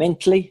jigsaw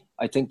mentally.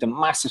 I think the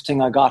massive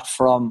thing I got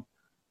from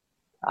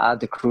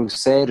the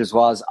Crusaders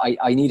was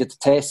I needed to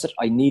taste it.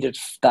 I needed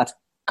that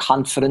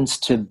confidence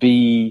to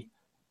be,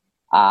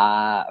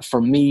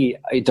 for me,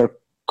 there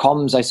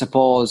comes, I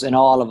suppose, in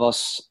all of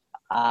us,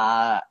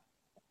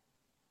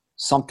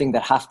 something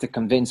that have to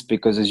convince,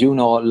 because as you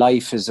know,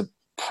 life is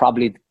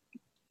probably,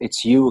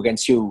 it's you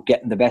against you,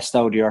 getting the best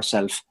out of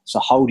yourself. So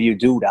how do you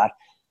do that?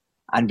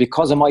 And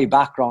because of my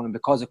background and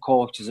because of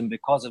coaches and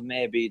because of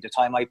maybe the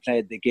time I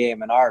played the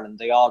game in Ireland,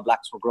 the All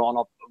Blacks were growing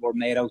up, were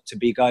made out to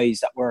be guys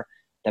that were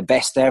the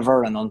best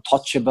ever and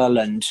untouchable,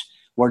 and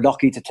we're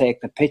lucky to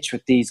take the pitch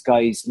with these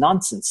guys.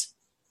 Nonsense.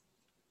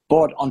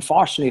 But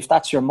unfortunately, if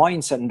that's your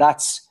mindset and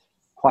that's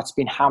what's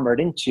been hammered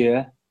into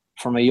you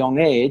from a young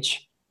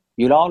age,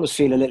 you'll always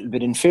feel a little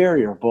bit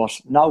inferior. But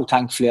now,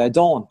 thankfully, I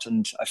don't.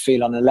 And I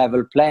feel on a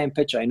level playing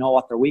pitch. I know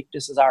what their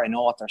weaknesses are. I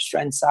know what their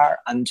strengths are.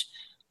 And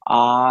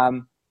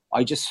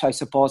I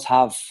suppose,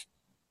 have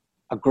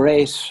a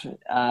great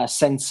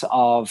sense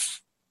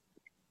of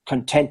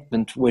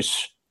contentment with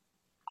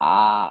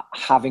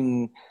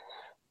having,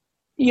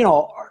 you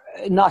know,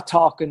 not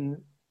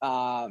talking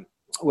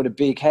with a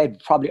big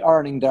head, probably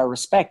earning their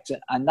respect.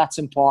 And that's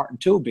important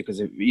too, because,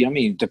 you know what I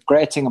mean, the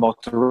great thing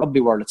about the rugby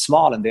world, it's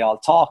small and they all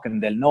talk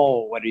and they'll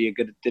know whether you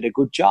did a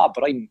good job.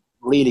 But I'm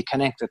really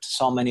connected to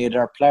so many of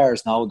their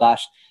players now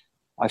that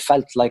I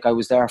felt like I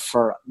was there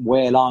for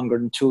way longer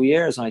than 2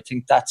 years. And I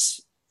think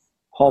that's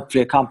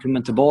hopefully a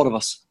compliment to both of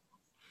us.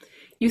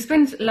 You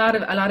spent a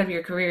lot of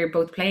your career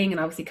both playing and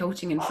obviously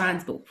coaching in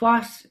France, but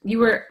what, you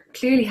were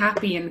clearly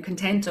happy and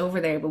content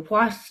over there, but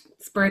what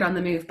spurred on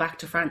the move back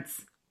to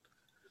France?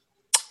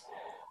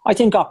 I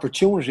think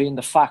opportunity, and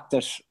the fact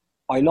that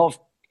I love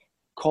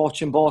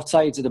coaching both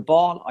sides of the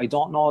ball. I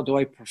don't know, do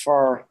I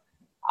prefer,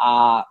 you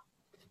know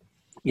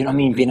what I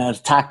mean, being an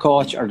attack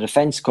coach or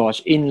defence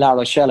coach? In La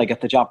Rochelle, I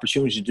get the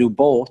opportunity to do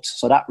both.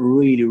 So that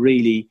really,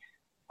 really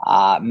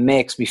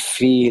makes me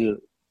feel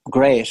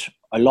great.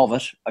 I love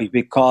it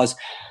because,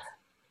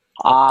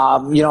 you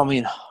know what I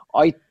mean,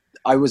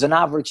 I was an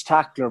average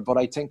tackler, but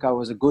I think I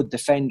was a good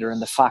defender in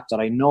the fact that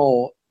I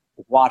know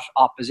what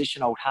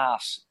opposition out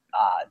halves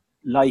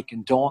like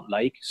and don't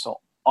like.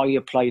 So I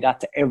apply that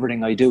to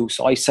everything I do.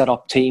 So I set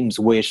up teams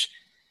with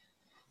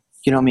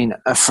you know what I mean,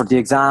 for the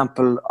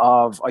example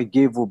of I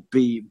give would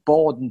be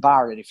Bowden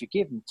Barrett. If you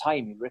give him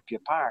time, he'll rip you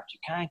apart. You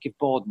can't give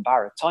Bowden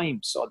Barrett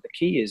time. So the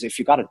key is if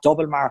you got to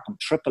double mark him,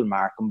 triple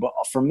mark him. But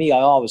for me,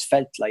 I always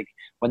felt like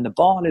when the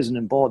ball isn't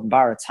in Bowden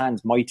Barrett's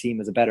hands, my team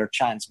has a better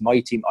chance.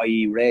 My team,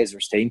 i.e.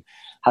 Razor's team,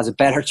 has a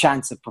better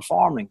chance of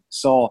performing.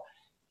 So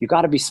you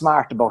got to be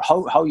smart about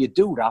how you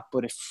do that.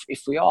 But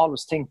if we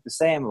always think the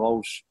same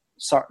about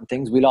certain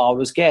things, we'll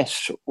always get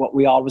what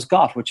we always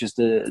got, which is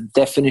the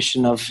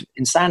definition of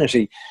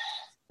insanity.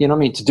 You know what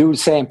I mean? To do the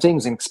same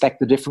things and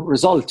expect a different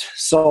result.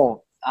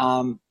 So,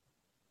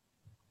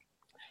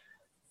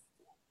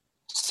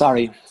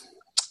 sorry,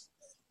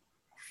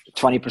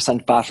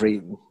 20%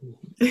 battery,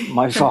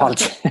 my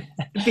fault.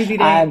 Busy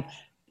day.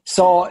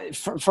 So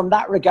from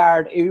that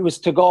regard, it was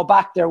to go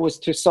back there was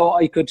to so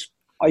I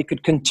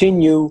could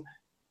continue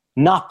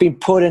not being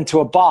put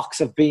into a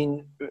box of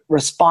being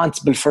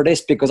responsible for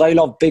this, because I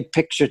love big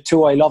picture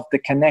too. I love the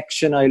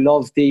connection. I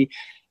love the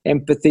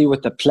empathy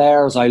with the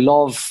players. I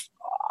love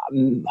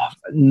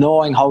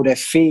knowing how they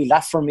feel.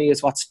 That for me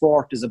is what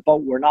sport is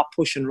about. We're not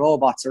pushing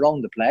robots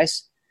around the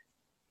place.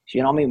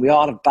 You know what I mean? We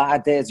all have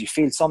bad days. You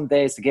feel some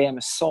days the game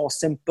is so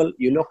simple.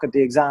 You look at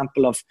the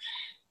example of,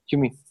 you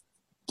mean,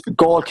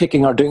 goal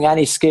kicking or doing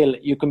any skill.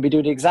 You can be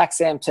doing the exact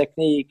same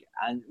technique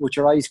and with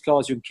your eyes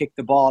closed you can kick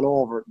the ball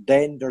over.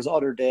 Then there's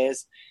other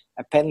days,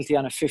 a penalty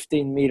on a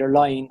 15-metre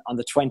line on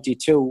the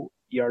 22,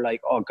 you're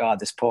like, oh God,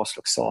 this post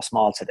looks so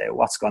small today.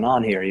 What's going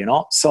on here, you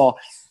know? So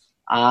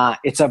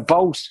it's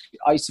about,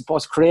 I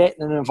suppose,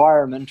 creating an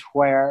environment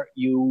where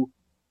you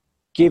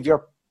give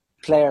your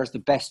players the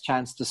best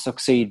chance to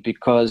succeed,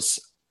 because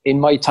in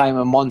my time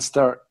in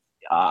Munster,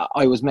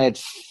 I was made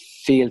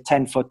feel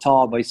 10 foot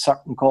tall by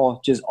certain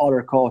coaches.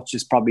 Other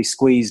coaches probably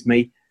squeezed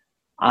me.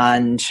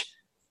 And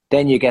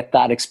then you get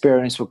that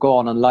experience with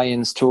going on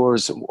Lions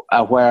tours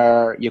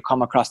where you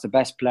come across the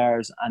best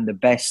players and the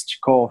best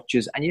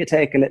coaches and you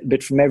take a little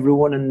bit from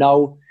everyone, and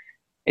now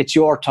it's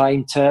your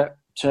time to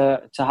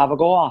have a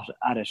go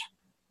at it.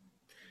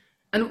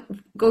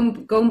 And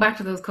going back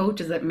to those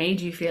coaches that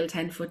made you feel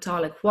 10 foot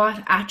tall, like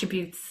what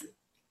attributes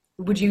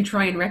would you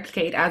try and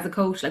replicate as a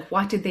coach? Like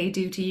what did they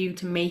do to you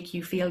to make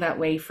you feel that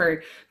way,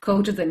 for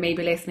coaches that may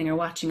be listening or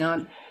watching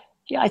on?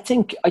 Yeah, I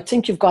think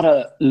you've got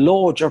to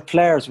load your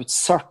players with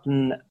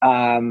certain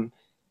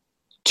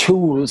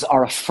tools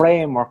or a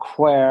framework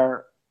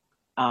where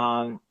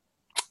I'm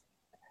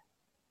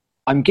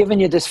giving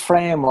you this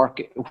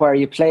framework where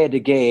you play the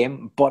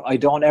game, but I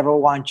don't ever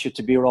want you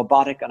to be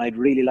robotic, and I'd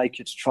really like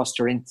you to trust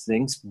your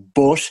instincts.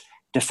 But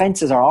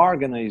defences are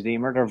organised,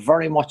 Emer. They're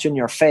very much in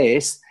your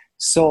face.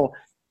 So,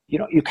 you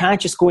know, you can't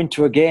just go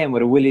into a game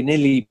with a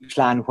willy-nilly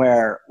plan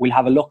where we'll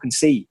have a look and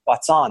see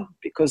what's on,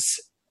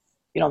 because,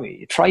 you know,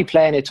 you try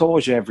playing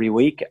Etoja every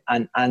week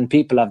and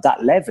people of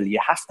that level, you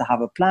have to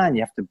have a plan.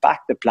 You have to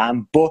back the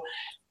plan. But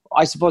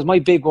I suppose my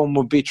big one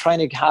would be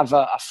trying to have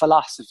a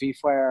philosophy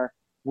where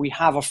we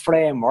have a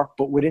framework,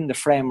 but within the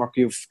framework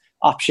you've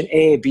option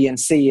A, B and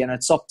C, and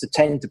it's up to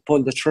 10 to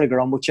pull the trigger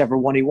on whichever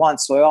one he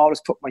wants. So I always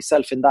put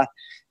myself in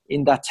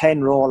that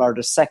 10 role, or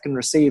the second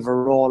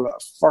receiver role, or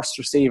first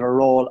receiver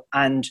role.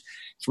 And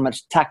from an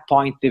attack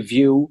point of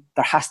view,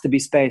 there has to be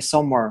space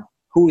somewhere.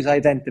 Who's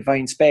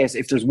identifying space?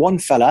 If there's one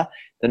fella,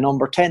 the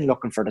number 10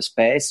 looking for the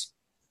space,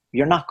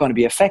 you're not going to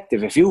be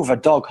effective. If you have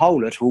a Doug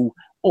Howlett who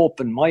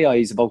opened my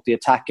eyes about the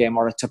attack game,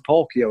 or a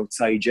Topoki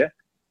outside you,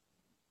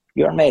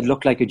 you're made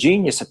look like a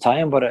genius at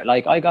time. But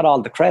like, I got all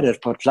the credit,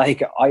 but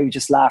like, I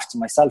just laughed to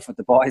myself with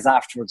the boys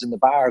afterwards in the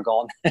bar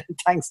going,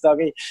 thanks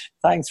Dougie,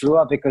 thanks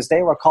Rua, because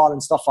they were calling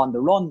stuff on the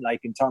run,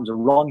 like in terms of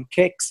run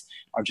kicks,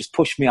 or just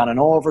push me on an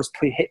overs,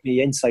 hit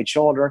me inside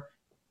shoulder,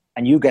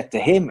 and you get to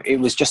him. It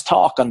was just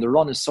talk on the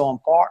run is so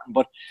important.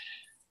 But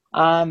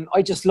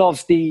I just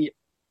love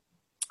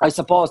I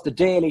suppose the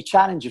daily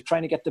challenge of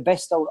trying to get the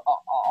best out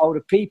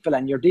of people,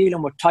 and you're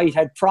dealing with tight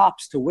head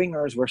props to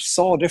wingers. We're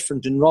so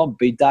different in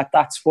rugby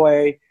that's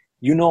why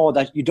you know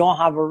that you don't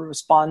have a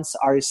response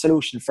or a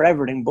solution for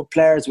everything, but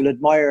players will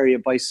admire you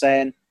by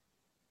saying,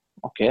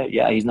 okay,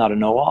 yeah, he's not a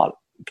know-all.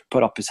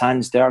 Put up his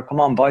hands there. Come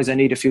on, boys, I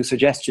need a few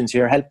suggestions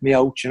here. Help me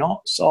out, you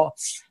know. So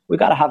we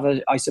got to have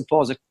I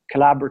suppose, a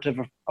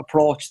collaborative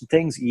approach to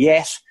things.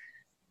 Yet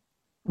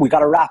we got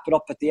to wrap it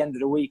up at the end of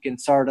the week and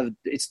sort of,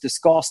 it's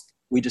discussed,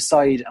 we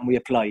decide, and we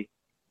apply.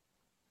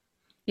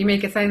 You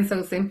make it sound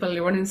so simple.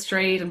 You're running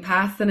straight and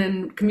passing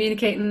and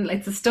communicating.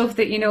 It's the stuff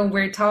that, you know,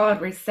 we're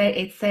taught.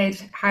 It's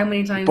said how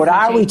many times. But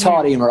are we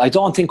taught, Emer? I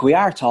don't think we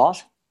are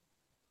taught.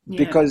 Yeah.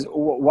 Because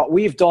what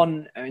we've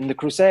done in the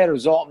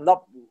Crusaders opened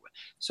up.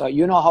 So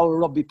you know how a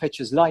rugby pitch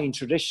is lined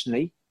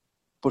traditionally.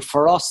 But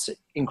for us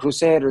in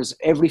Crusaders,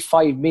 every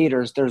 5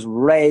 metres, there's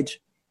red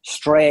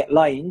straight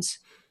lines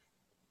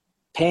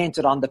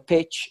painted on the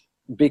pitch,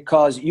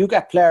 because you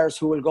get players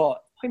who will go,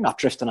 I'm not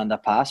drifting on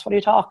that pass. What are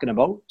you talking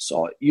about?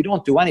 So you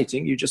don't do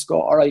anything. You just go,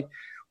 all right,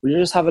 we'll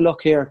just have a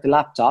look here at the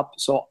laptop.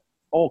 So,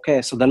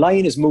 okay, so the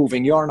line is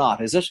moving. You're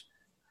not, is it?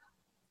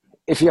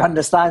 If you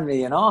understand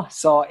me, you know.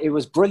 So it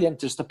was brilliant.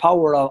 There's the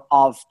power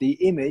of the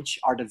image,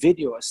 or the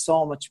video is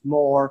so much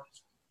more.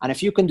 And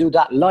if you can do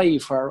that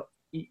live, where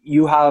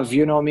you have,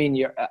 you know what I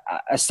mean,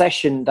 a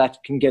session that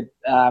can get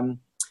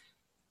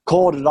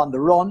coded on the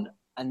run,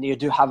 and you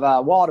do have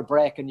a water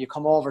break, and you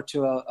come over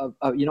to a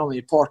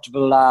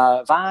portable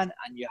van,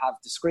 and you have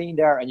the screen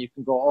there, and you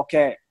can go,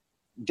 okay,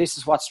 this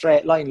is what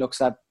straight line looks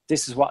like,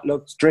 this is what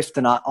looks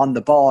drifting on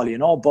the ball,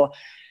 but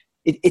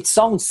it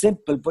sounds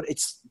simple, but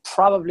it's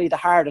probably the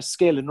hardest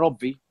skill in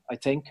rugby, I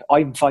think,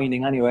 I'm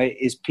finding anyway,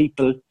 is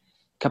people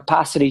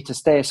capacity to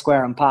stay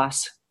square and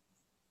pass.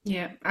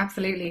 Yeah,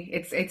 absolutely.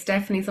 It's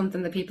definitely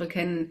something that people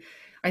can,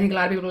 I think a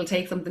lot of people will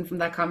take something from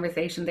that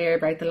conversation there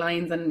about the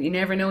lines, and you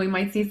never know, we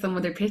might see some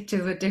other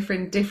pictures with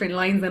different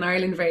lines in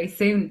Ireland very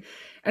soon.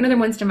 Another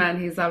Munster man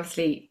who's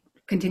obviously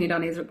continued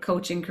on his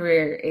coaching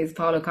career is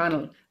Paul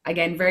O'Connell.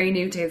 Again, very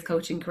new to his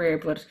coaching career,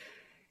 but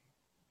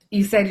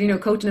you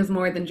said, coaching is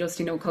more than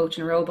just,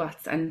 coaching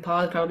robots, and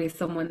Paul probably is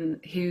someone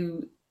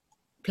who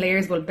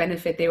players will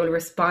benefit. They will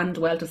respond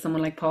well to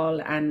someone like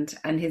Paul and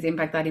his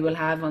impact that he will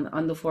have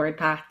on the forward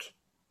pack.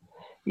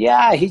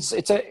 Yeah, I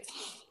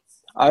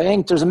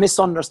think there's a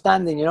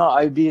misunderstanding.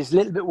 I'd be a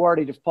little bit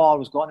worried if Paul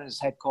was going as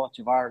head coach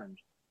of Ireland,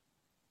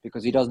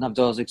 because he doesn't have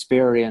those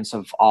experience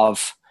of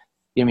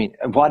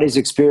what is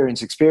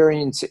experience?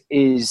 Experience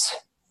is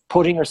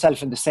putting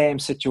yourself in the same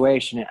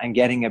situation and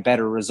getting a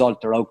better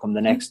result or outcome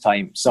the next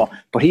time. So,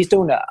 but he's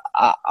doing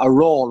a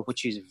role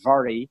which he's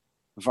very,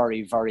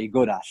 very, very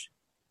good at.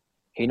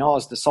 He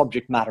knows the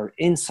subject matter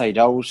inside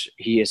out.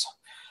 He is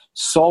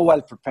so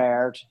well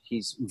prepared.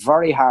 He's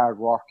very hard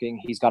working.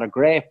 He's got a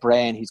great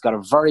brain. He's got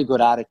a very good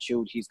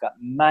attitude. He's got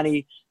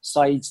many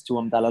sides to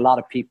him that a lot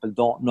of people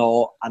don't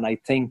know. And I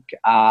think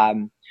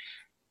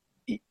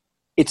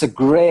it's a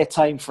great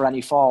time for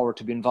any forward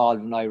to be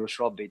involved in Irish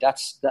rugby.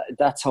 That's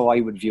how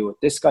I would view it.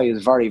 This guy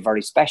is very,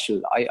 very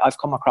special. I've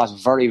come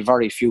across very,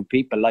 very few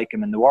people like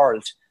him in the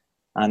world,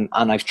 and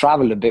I've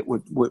travelled a bit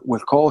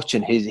with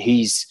coaching.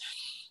 He's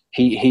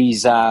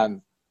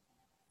obviously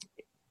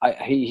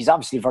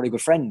a very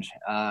good friend,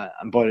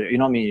 but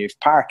if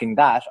parking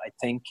that, I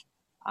think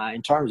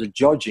in terms of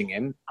judging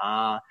him,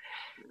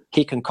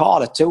 he can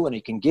call it too, and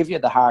he can give you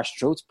the harsh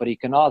truth, but he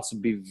can also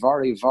be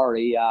very,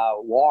 very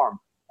warm.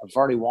 A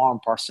very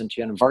warm person to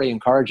you, and a very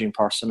encouraging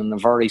person, and a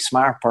very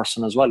smart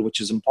person as well, which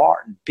is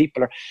important.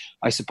 People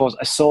I suppose,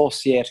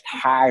 associate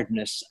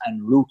hardness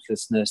and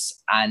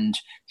ruthlessness and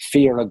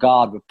fear of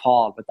God with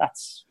Paul, but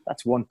that's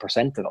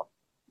 1% of it.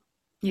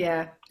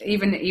 Yeah,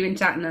 even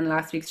chatting on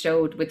last week's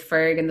show with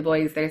Ferg and the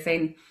boys, they're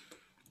saying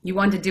you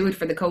want to do it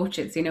for the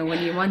coaches.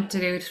 When you want to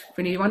do it,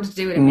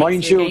 it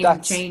makes your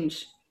game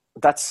change.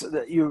 That's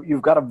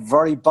you've got a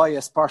very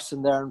biased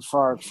person there, and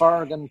for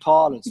Ferg and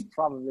Paul,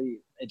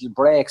 it'll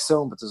break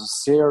soon, but there's a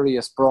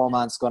serious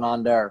bromance going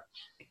on there.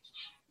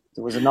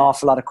 There was an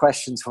awful lot of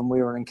questions when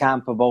we were in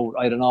camp about,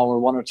 I don't know, were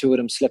one or two of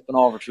them slipping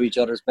over to each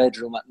other's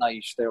bedroom at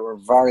night. They were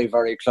very,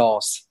 very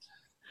close.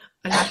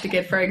 I'll have to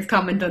get Ferg's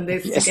comment on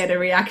this to get a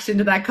reaction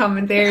to that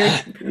comment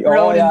there.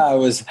 Oh yeah, it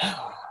was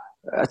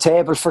a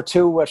table for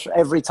two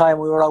every time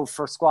we were out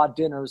for squad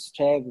dinners,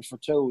 table for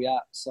two, yeah.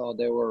 So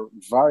they were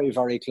very,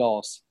 very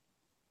close.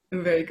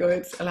 Very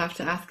good. I'll have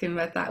to ask him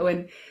about that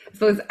one. I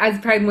suppose as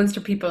proud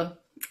Munster people,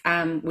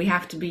 we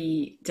have to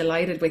be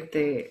delighted with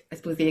the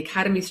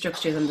academy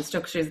structures and the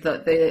structures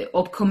that the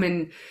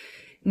upcoming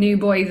new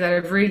boys that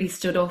have really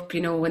stood up,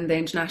 when the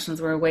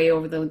internationals were away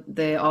over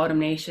the autumn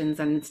nations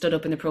and stood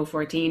up in the Pro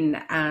 14.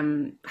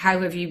 How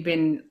have you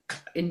been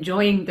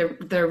enjoying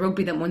the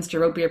rugby that Munster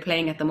Rugby are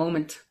playing at the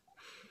moment?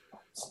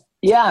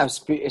 Yeah,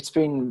 it's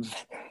been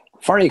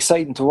very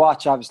exciting to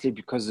watch, obviously,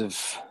 because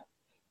of,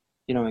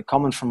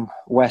 coming from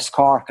West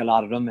Cork, a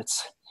lot of them,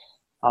 it's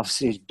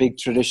obviously big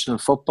traditional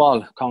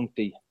football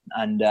county,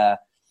 and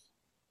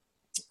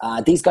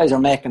these guys are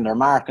making their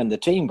mark on the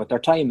team, but their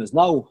time is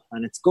now,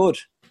 and it's good.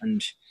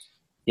 And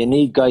you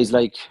need guys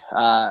like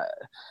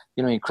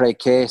Craig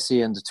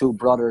Casey and the two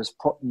brothers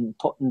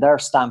putting their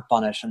stamp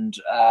on it, and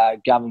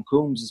Gavin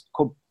Coombs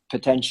could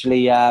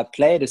potentially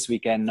play this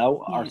weekend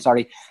now,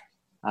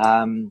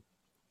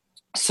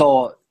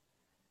 so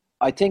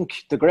I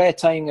think the great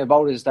thing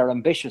about it is they're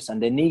ambitious,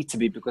 and they need to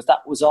be, because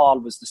that was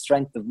always the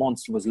strength of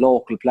Munster, was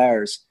local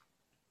players.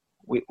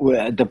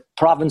 The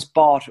province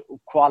bought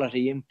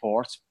quality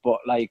imports, but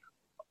I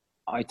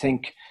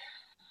think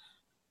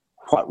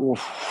what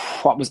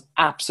was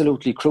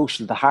absolutely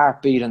crucial, the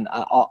heartbeat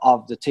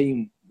of the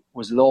team,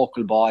 was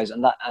local boys,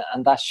 and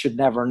that should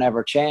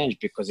never change,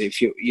 because if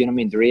the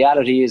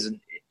reality is,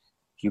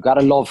 you got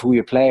to love who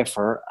you play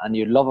for, and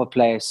you love a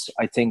place,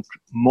 I think,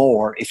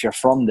 more if you're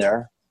from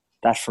there.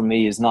 That for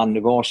me is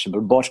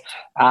non-negotiable. But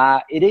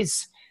it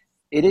is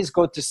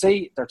good to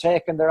see they're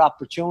taking their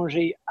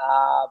opportunity,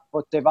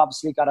 but they've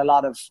obviously got a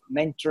lot of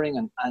mentoring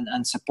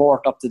and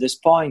support up to this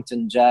point,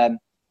 and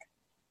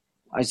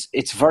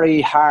it's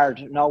very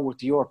hard now with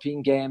the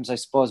European games, I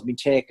suppose, being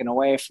taken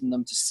away from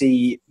them, to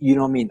see,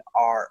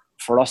 or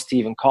for us to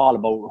even call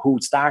about who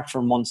would start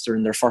for Munster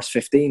in their first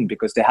 15,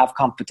 because they have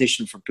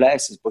competition for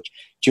places, but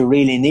you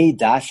really need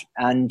that.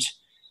 And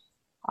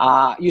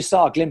You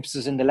saw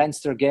glimpses in the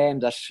Leinster game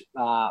that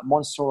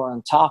Munster were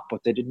on top,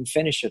 but they didn't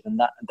finish it, and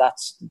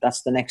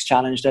that's the next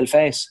challenge they'll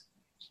face.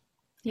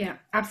 Yeah,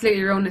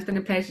 absolutely, Ronan. It's been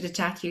a pleasure to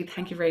chat to you.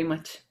 Thank you very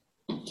much.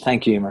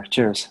 Thank you, Emer.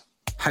 Cheers.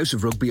 House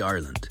of Rugby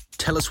Ireland.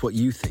 Tell us what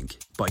you think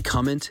by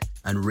comment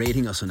and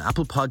rating us on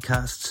Apple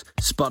Podcasts,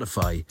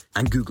 Spotify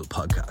and Google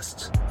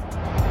Podcasts.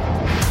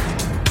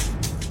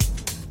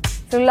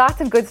 So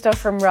lots of good stuff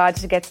from Rod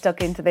to get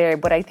stuck into there,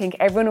 but I think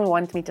everyone will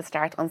want me to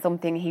start on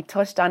something he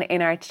touched on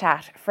in our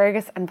chat,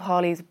 Fergus and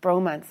Paulie's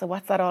bromance. So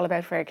what's that all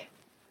about, Ferg?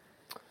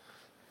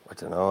 I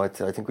don't know. I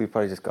think we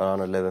probably just got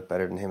on a little bit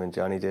better than him and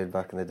Johnny did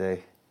back in the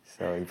day.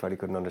 So you probably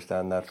couldn't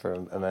understand that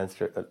from a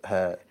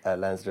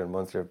Leinster and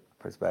Munster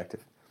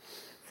perspective.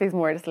 So he's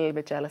more just a little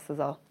bit jealous is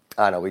all.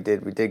 No, we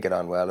did get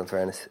on well, in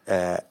fairness.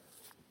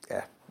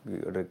 We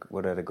would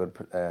have had a good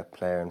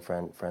player and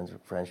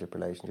friendship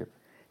relationship.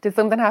 Did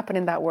something happen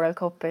in that World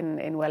Cup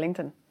in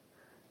Wellington?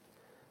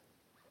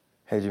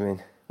 How do you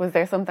mean? Was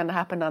there something that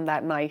happened on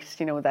that night,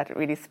 that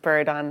really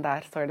spurred on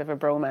that sort of a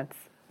bromance?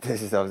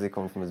 This is obviously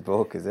coming from his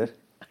book, is it?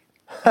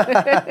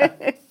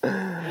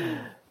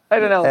 I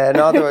don't know.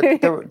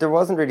 No, there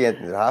wasn't really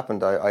anything that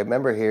happened. I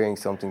remember hearing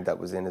something that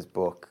was in his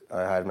book.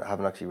 I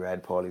haven't actually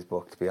read Paulie's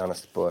book, to be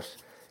honest. But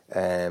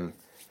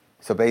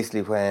so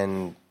basically,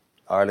 when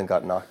Ireland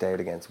got knocked out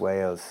against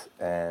Wales,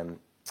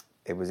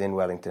 it was in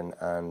Wellington,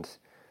 and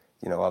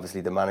obviously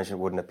the management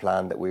wouldn't have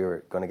planned that we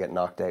were going to get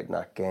knocked out in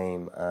that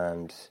game,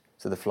 and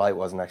so the flight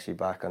wasn't actually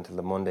back until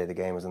the Monday. The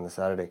game was on the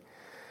Saturday.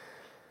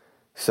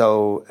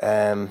 So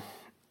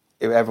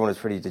everyone was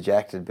pretty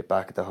dejected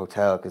back at the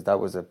hotel, because that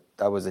was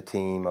a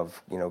team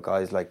of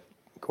guys like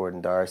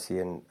Gordon Darcy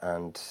and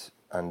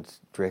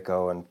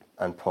Dricko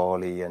and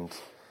Paulie and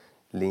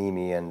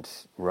Leamy and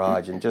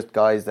Raj, and just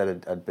guys that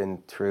had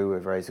been through a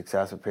very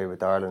successful period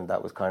with Ireland.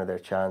 That was kind of their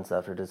chance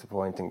after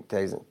disappointing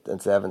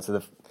 2007.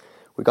 So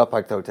we got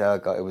back to the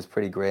hotel. It was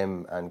pretty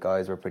grim, and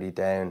guys were pretty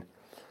down.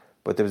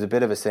 But there was a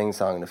bit of a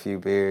sing-song and a few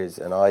beers,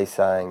 and I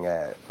sang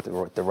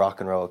the Rock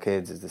and Roll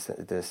Kids is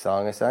the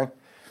song I sang.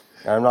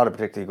 And I'm not a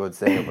particularly good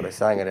singer, but I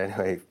sang it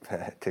anyway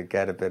to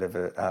get a bit of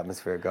an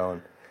atmosphere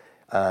going.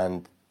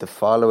 And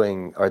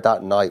that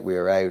night we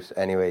were out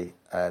anyway,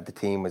 the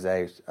team was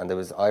out, and there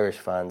was Irish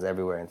fans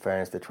everywhere. In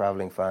fairness, the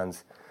travelling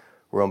fans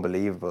were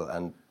unbelievable,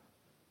 and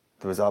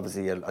there was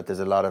obviously there's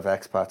a lot of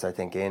expats, I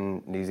think,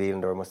 in New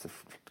Zealand, or must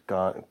have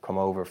come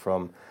over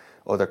from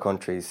other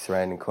countries,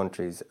 surrounding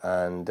countries,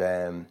 and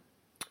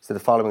so the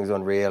following was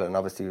unreal, and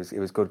obviously it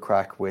was good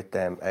crack with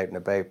them out and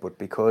about. But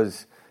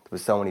because there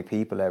was so many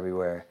people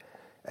everywhere,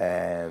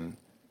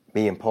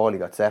 me and Paulie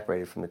got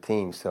separated from the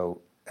team. So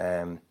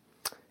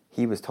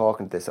he was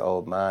talking to this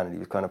old man, and he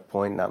was kind of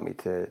pointing at me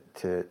to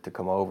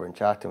come over and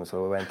chat to him.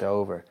 So I went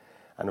over,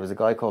 and there was a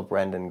guy called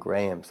Brendan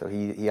Graham. So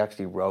he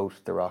actually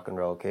wrote the Rock and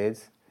Roll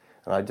Kids,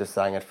 and I just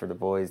sang it for the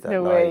boys that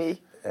night.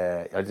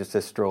 I just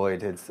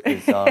destroyed his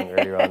song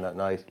earlier on that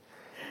night,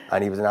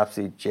 and he was an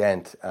absolute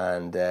gent.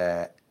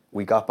 And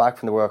we got back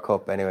from the World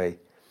Cup anyway.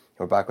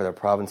 We're back with our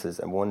provinces,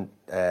 and one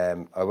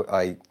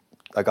I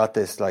got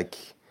this this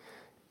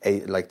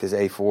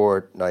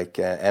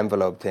A4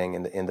 envelope thing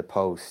in the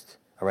post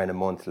around a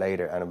month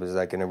later, and it was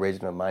like an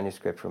original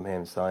manuscript from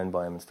him, signed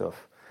by him and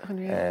stuff.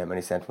 And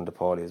he sent one to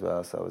Paulie as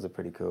well, so it was a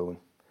pretty cool one.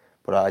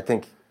 But I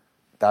think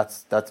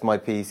that's my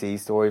PC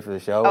story for the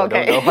show.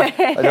 Okay.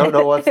 I don't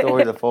know what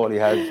story that Paulie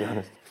has, to be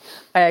honest.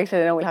 I actually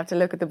don't know. We'll have to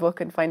look at the book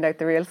and find out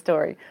the real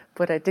story.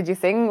 But did you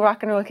sing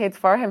Rock and Roll Kids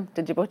for him?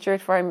 Did you butcher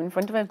it for him in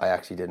front of him? I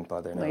actually didn't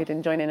bother. No, you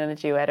didn't join in on a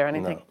duet or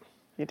anything. No.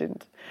 You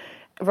didn't.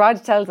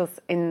 Rod tells us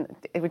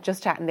we're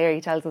just chatting there.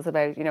 He tells us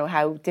about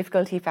how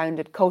difficult he found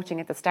it coaching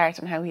at the start,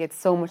 and how he had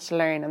so much to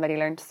learn, and that he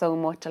learned so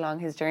much along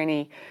his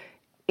journey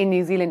in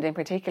New Zealand in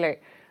particular.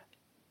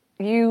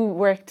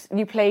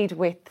 You played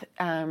with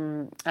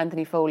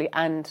Anthony Foley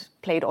and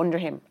played under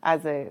him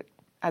as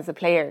a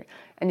player,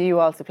 and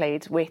you also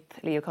played with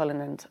Leo Cullen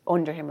and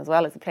under him as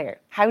well as a player.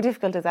 How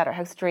difficult is that, or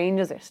how strange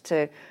is it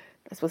to,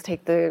 I suppose,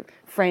 take the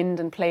friend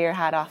and player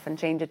hat off and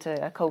change it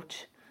to a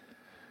coach?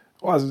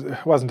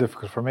 It wasn't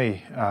difficult for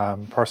me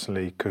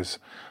personally, because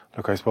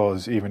look, I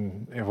suppose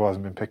even if it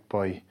wasn't been picked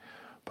by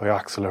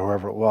Axel or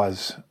whoever it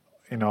was,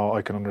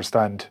 I can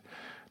understand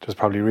there's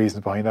probably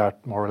reasons behind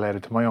that more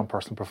related to my own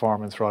personal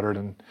performance rather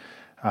than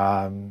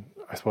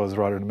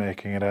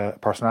making it a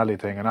personality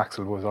thing. And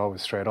Axel was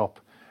always straight up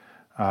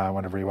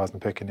whenever he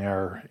wasn't picking the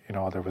air.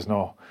 There was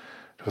no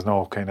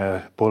kind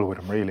of bull with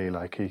him really.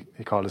 Like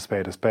he called a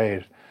spade,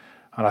 and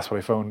that's what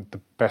I found. The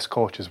best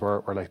coaches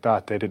were like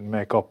that. They didn't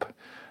make up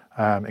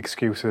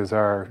excuses,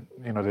 or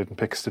they didn't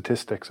pick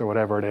statistics or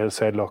whatever. They just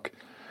said, look,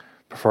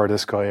 prefer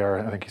this guy, or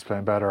I think he's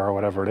playing better, or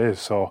whatever it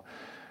is. So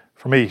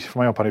for me,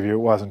 from my own point of view, it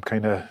wasn't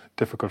kind of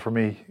difficult for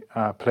me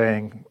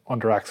playing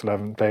under Axel. I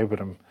haven't played with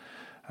him,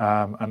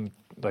 and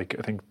I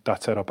think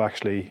that setup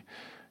actually,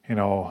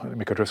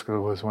 Mick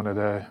O'Driscoll was one of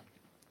the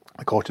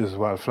coaches as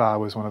well. Fla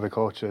was one of the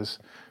coaches.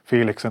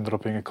 Felix ended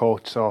up being a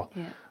coach, so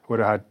I would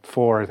have had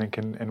 4, I think,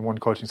 in one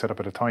coaching setup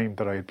at a time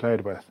that I had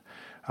played with.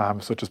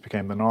 So it just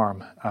became the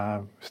norm.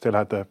 Still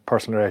had the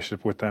personal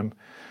relationship with them,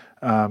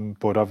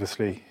 but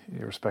obviously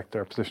you respect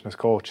their position as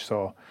coach.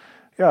 So,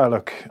 yeah,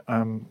 look,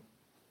 and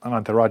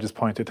on to Roger's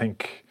point, I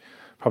think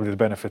probably the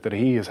benefit that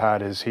he has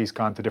had is he's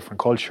gone to different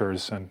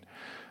cultures, and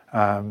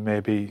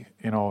maybe,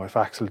 if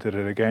Axel did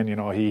it again,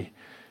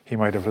 he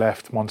might have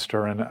left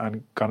Munster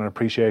and got an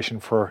appreciation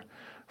for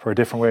a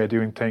different way of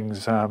doing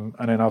things. And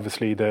then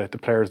obviously the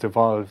players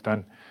evolved,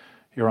 and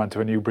you're onto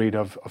a new breed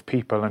of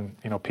people, and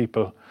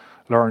people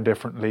learn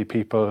differently,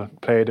 people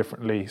play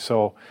differently.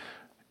 So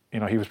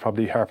he was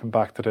probably harping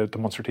back to the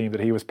Munster team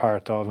that he was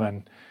part of,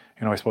 and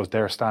I suppose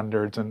their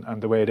standards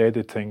and the way they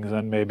did things,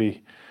 and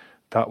maybe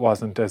that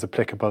wasn't as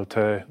applicable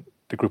to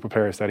the group of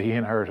players that he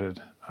inherited.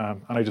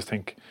 And I just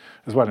think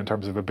as well, in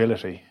terms of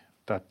ability,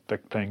 that the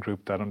playing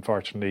group that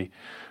unfortunately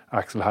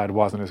Axel had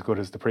wasn't as good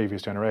as the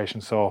previous generation.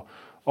 So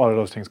all of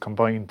those things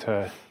combined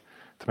to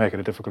make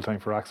it a difficult time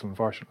for Axel,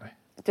 unfortunately.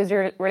 Does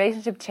your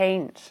relationship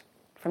change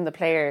from the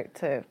player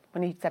to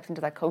when he steps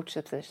into that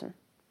coach's position?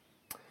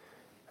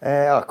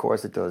 Of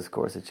course it does. Of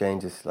course it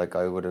changes. Like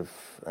I would have,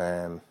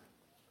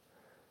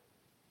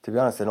 to be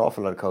honest, an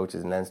awful lot of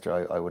coaches in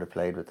Leinster I would have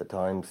played with at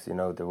times.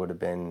 There would have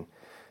been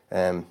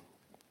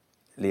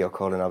Leo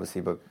Cullen,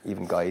 obviously, but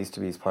even Guy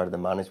Easterby is part of the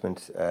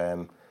management.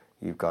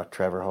 You've got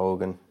Trevor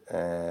Hogan,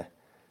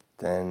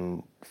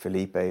 then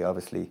Felipe,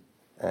 obviously.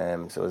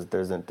 So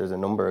there's a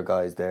number of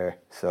guys there.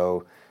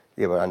 So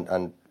yeah, but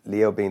and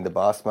Leo being the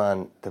boss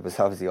man, there was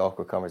obviously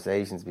awkward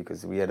conversations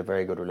because we had a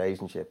very good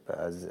relationship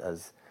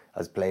as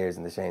players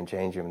in the same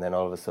change room. And then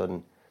all of a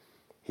sudden,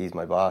 he's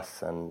my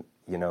boss, and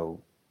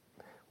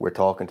we're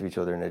talking to each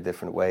other in a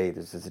different way.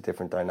 There's just a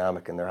different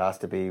dynamic, and there has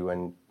to be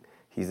when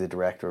he's the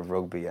director of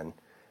rugby, and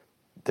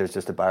there's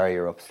just a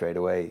barrier up straight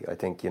away. I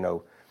think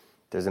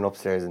there's an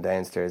upstairs and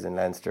downstairs in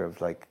Leinster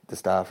of like the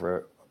staff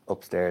are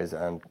upstairs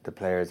and the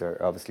players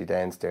are obviously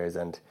downstairs,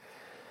 and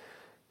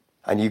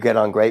you get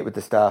on great with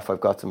the staff.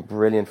 I've got some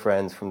brilliant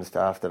friends from the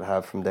staff that I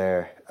have from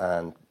there,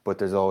 but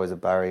there's always a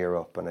barrier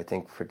up, and I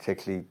think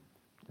particularly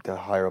the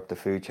higher up the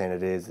food chain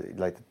it is,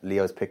 like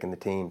Leo's picking the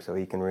team, so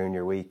he can ruin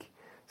your week.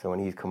 So when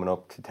he's coming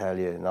up to tell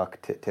you, not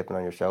tipping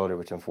on your shoulder,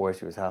 which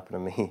unfortunately was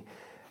happening to me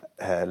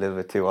a little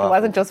bit too often. It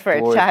wasn't just for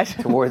a chat.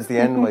 Towards the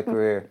end of my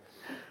career,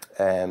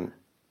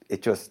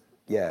 it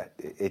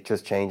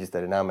just changes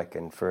the dynamic.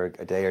 And for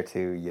a day or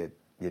two,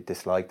 you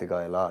dislike the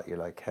guy a lot. You're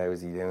like, how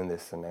is he doing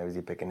this? And how is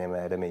he picking him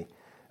ahead of me?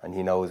 And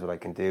he knows what I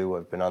can do.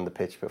 I've been on the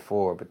pitch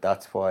before. But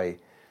that's why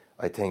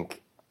I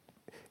think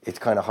it's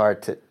kind of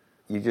hard to...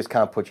 You just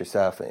can't put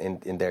yourself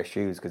in their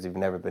shoes because you've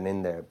never been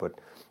in there. But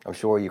I'm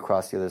sure you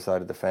cross the other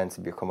side of the fence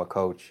and become a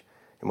coach.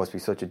 It must be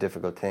such a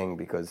difficult thing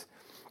because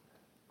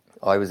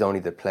I was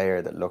only the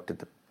player that looked at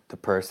the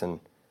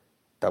person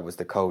that was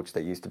the coach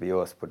that used to be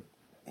us. But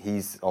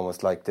he's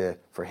almost like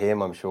for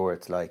him, I'm sure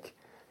it's like,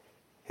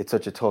 it's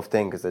such a tough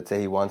thing because I'd say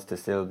he wants to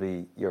still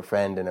be your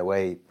friend in a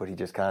way, but he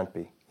just can't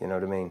be. You know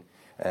what I mean?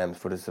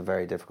 But it's a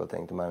very difficult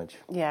thing to manage.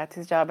 Yeah, it's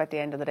his job at the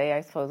end of the day, I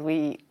suppose.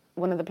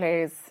 One of the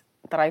players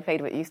that I played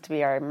with used to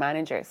be our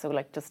manager, so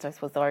like just I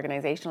suppose the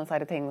organisational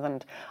side of things,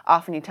 and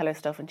often you tell her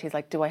stuff and she's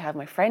like, do I have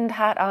my friend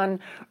hat on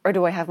or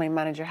do I have my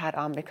manager hat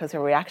on? Because her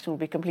reaction would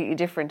be completely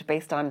different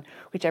based on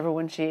whichever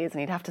one she is,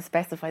 and you'd have to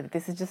specify that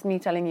this is just me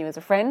telling you as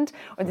a friend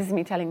or this is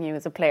me telling you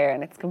as a player,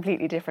 and it's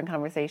completely different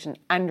conversation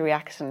and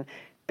reaction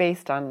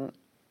based on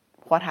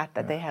what hat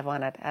that they have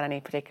on at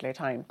any particular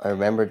time. I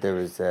remember there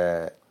was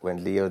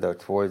when Leo, though,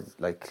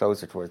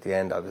 closer towards the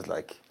end, I was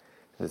like,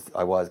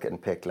 I was getting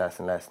picked less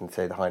and less, and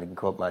say the Heineken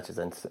Cup matches,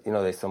 and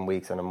there's some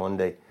weeks on a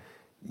Monday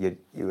you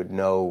would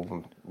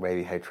know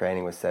maybe how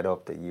training was set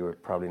up that you were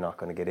probably not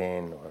going to get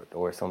in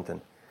or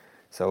something.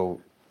 So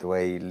the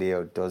way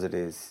Leo does it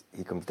is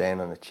he comes down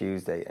on a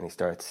Tuesday and he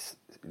starts,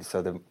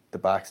 so the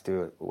backs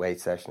do a weight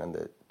session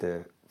and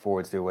the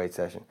forwards do a weight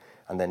session,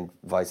 and then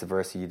vice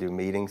versa, you do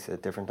meetings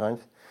at different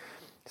times.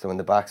 So when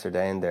the backs are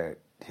down there,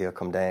 he'll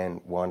come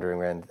down wandering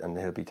around and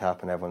he'll be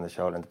tapping everyone on the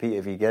shoulder. And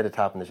if you get a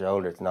tap on the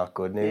shoulder, it's not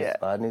good news, it's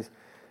bad news.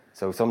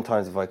 So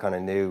sometimes if I kind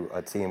of knew,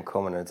 I'd see him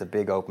coming, and it's a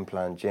big open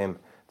plan gym,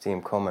 see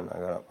him coming,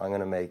 I'm going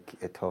to make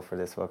it tough for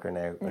this fucker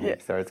now. And he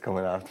starts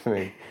coming after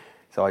me.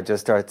 So I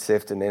just start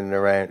sifting in and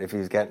around. If he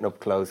was getting up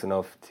close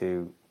enough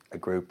to a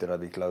group that I'd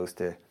be close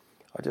to,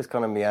 I'd just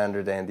kind of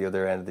meander down the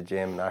other end of the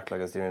gym and act like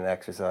I was doing an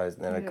exercise,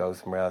 and then I'd go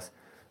somewhere else.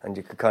 And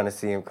you could kind of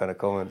see him kind of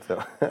coming.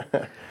 So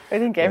I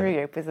think every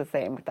group is the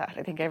same with that.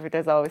 I think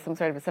there's always some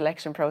sort of a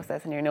selection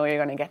process, and you're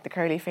going to get the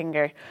curly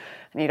finger,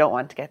 and you don't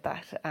want to get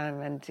that.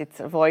 And it's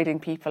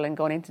avoiding people and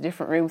going into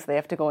different rooms. So they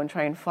have to go and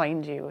try and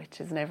find you, which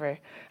is never...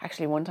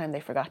 Actually, one time they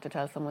forgot to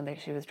tell someone that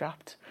she was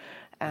dropped.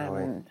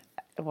 It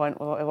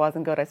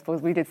wasn't good. I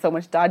suppose we did so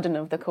much dodging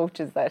of the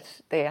coaches that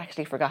they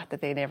actually forgot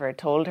that they never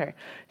told her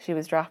she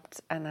was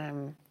dropped,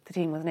 and the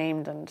team was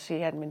named and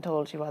she hadn't been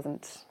told she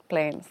wasn't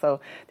playing.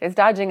 So there's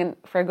dodging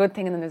for a good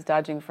thing, and then there's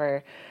dodging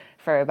for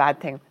a bad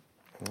thing.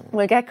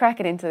 We'll get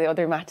cracking into the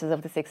other matches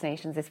of the Six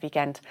Nations this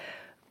weekend.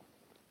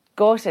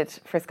 Gutted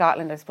for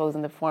Scotland, I suppose,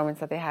 in the performance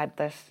that they had,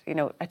 that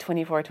a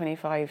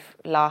 24-25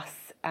 loss.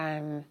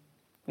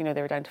 you know,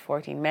 they were down to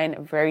 14 men.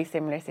 A very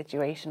similar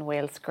situation.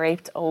 Wales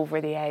scraped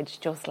over the edge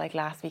just like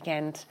last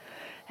weekend.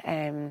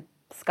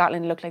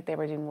 Scotland looked like they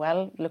were doing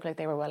well, looked like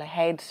they were well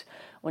ahead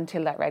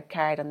until that red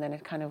card, and then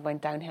it kind of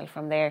went downhill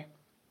from there.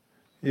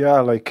 Yeah,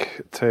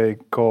 like to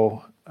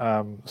go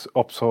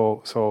up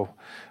so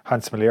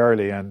handsomely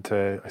early and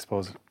to, I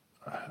suppose,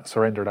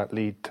 surrender that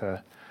lead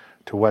to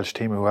a Welsh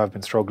team who have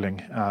been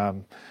struggling.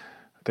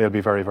 They'll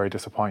be very, very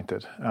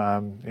disappointed.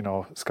 You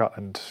know,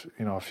 Scotland,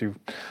 you know,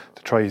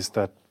 the tries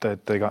that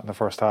they got in the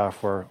first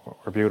half were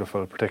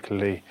beautiful,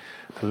 particularly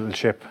the little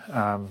chip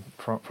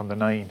from the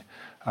 9.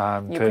 You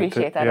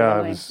appreciate that?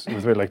 Yeah, it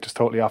was really like just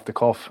totally off the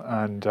cuff,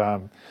 and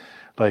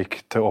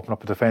like to open up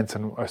the defence.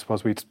 And I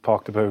suppose we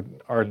talked about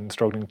Ireland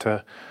struggling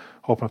to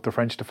open up the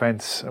French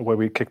defence, where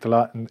we kicked a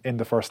lot in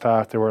the first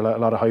half. There were a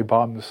lot of high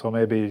bombs, so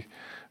maybe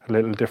a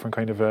little different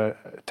kind of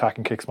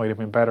attacking kicks might have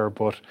been better,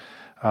 but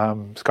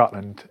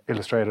Scotland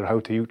illustrated how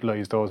to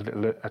utilise those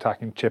little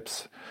attacking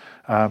chips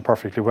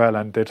perfectly well,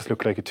 and they just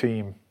look like a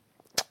team,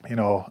 you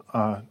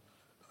know,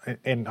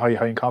 in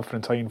high in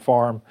confidence, high in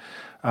form,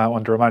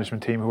 under a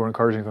management team who were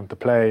encouraging them to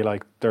play.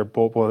 Like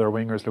both their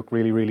wingers look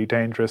really, really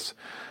dangerous.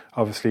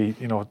 Obviously,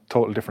 you know,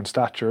 total different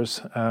statures.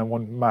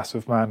 One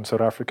massive man,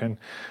 South African,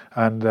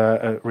 and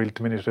a really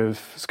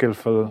diminutive,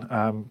 skillful,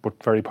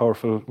 but very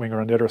powerful winger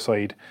on the other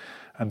side.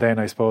 And then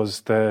I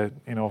suppose their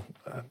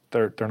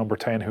number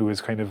 10, who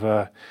is kind of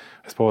I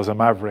suppose a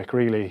maverick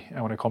really,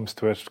 and when it comes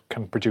to it,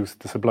 can produce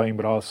the sublime,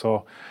 but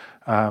also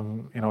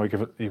you know, you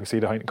can see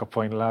the Heineken Cup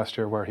final last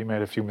year where he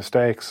made a few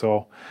mistakes.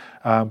 So,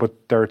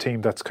 but they're a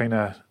team that's kind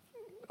of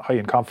high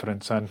in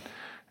confidence, and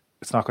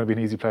it's not going to be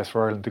an easy place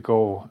for Ireland to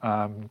go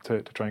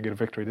to try and get a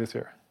victory this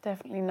year.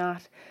 Definitely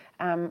not.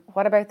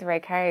 What about the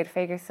red card?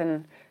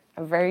 Ferguson,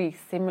 a very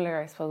similar,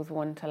 I suppose,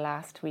 one to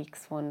last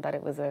week's one, that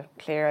it was a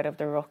clear out of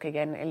the ruck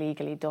again,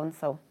 illegally done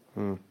so.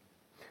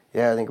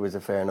 Yeah, I think it was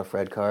a fair enough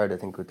red card. I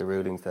think with the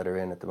rulings that are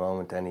in at the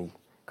moment, any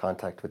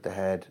contact with the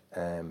head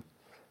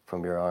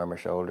from your arm or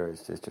shoulder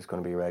is just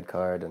going to be a red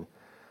card. And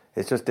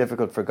it's just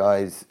difficult for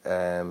guys,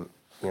 you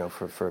know,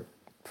 for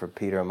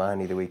Peter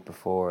O'Mahony the week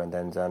before, and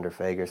then Xander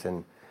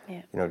Fagerson.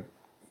 Yeah. You know,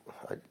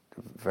 I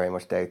very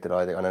much doubt that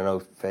either. And I know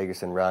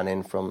Fagerson ran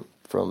in from,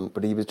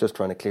 but he was just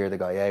trying to clear the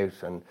guy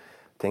out, and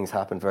things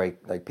happen very,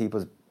 like,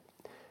 people's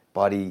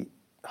body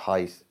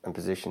height and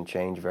position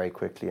change very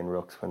quickly in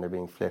rucks when they're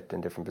being flipped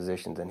in different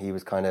positions. And he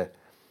was kind of,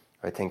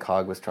 I think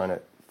Hogg was trying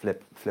to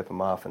flip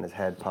him off, and his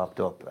head popped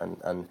up,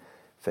 and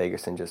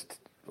Fagerson just,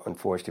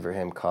 unfortunately for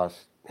him, caught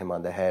him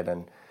on the head,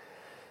 and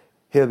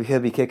he'll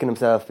be kicking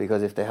himself,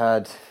 because if they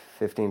had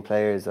 15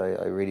 players,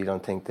 I really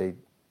don't think they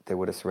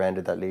would have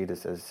surrendered that lead,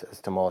 as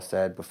Tomas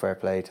said. But fair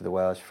play to the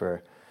Welsh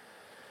for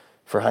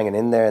hanging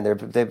in there, and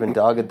they've been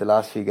dogged the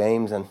last few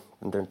games, and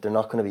they're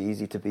not going to be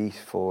easy to beat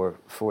for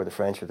the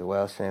French or the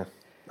Welsh now,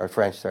 or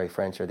French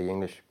or the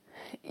English.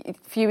 A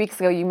few weeks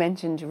ago you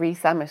mentioned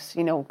Rhys Emmett,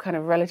 you know, kind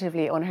of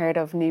relatively unheard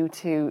of, new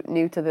to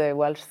the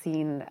Welsh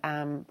scene,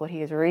 but he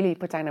has really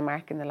put down a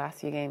mark in the last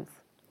few games.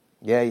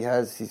 Yeah, he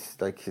has. He's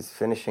like, his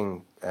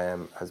finishing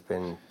has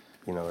been,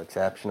 you know,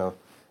 exceptional.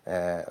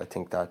 I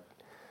think that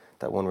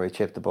one where he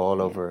chipped the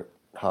ball over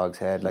Hogg's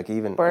head, like,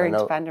 even burned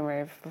Van der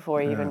Merwe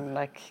before he even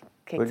like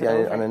kicked it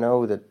over. And I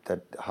know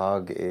that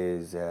Hogg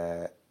is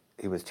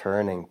he was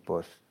turning,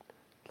 but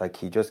like,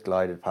 he just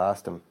glided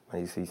past him.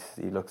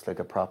 He looks like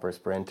a proper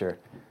sprinter,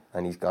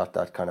 and he's got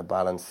that kind of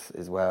balance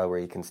as well where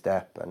he can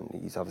step, and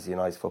he's obviously a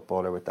nice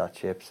footballer with that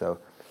chip. So,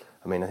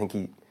 I mean, I think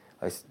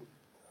I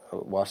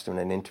watched him in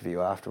an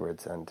interview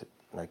afterwards, and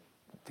like,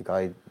 the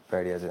guy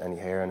barely has any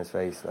hair on his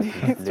face.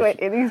 Like,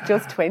 he's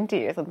just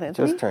 20 or something.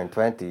 Just turned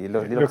 20. He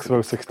looks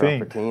about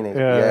 16. Teenager.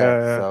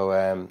 Yeah.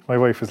 So my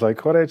wife is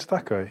like, "What age is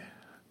that guy?"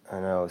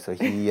 I know. So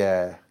he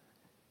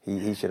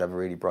should have a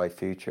really bright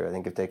future. I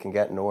think if they can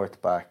get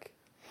North back,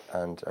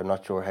 and I'm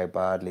not sure how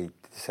badly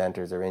the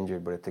centres are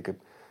injured, but if they could,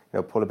 you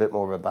know, pull a bit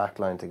more of a back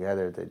line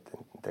together,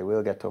 they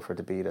will get tougher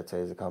to beat, I'd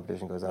say, as the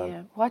competition goes on.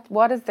 Yeah.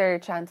 What is their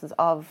chances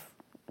of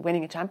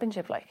winning a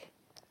championship like?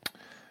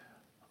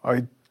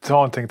 I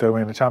don't think they'll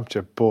win a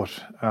championship, but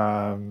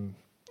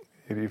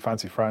you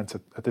fancy France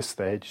at this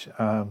stage.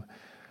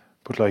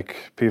 But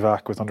like,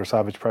 Pivac was under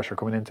savage pressure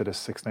coming into this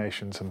Six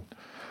Nations, and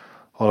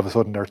all of a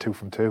sudden they're 2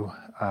 from 2.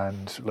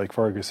 And like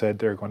Fergus said,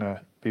 they're going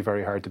to be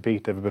very hard to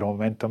beat. They have a bit of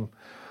momentum,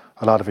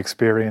 a lot of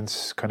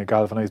experience, kind of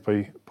galvanised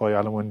by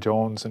Alan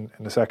Wynne-Jones in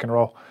the second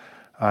row.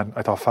 And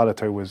I thought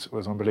Faletau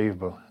was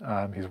unbelievable.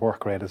 His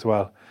work rate as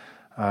well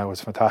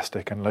was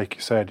fantastic. And like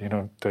you said, you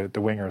know, the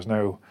wingers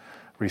now,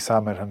 Rhys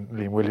Emmett and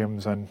Liam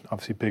Williams, and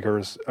obviously Bigger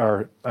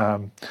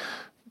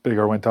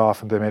went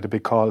off, and they made a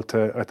big call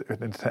to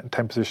in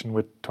 10 position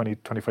with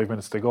 25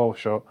 minutes to go.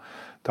 So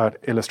that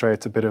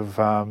illustrates a bit of,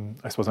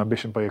 I suppose,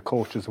 ambition by a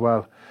coach as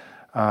well.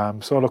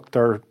 So look,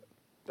 they're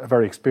a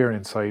very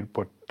experienced side,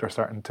 but they're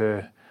starting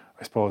to,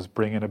 I suppose,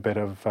 bring in a bit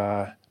of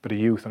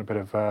youth and a bit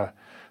of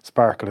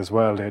sparkle as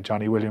well. They had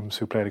Johnny Williams,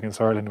 who played against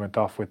Ireland, went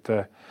off with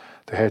the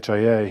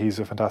HIA. He's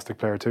a fantastic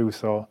player too.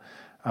 So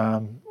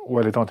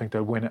while I don't think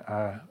they'll win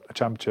a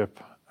championship,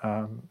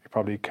 you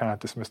probably can't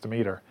dismiss them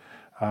either.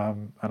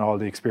 and all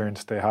the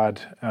experience they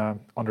had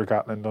under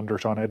Gatland, under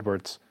Sean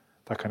Edwards,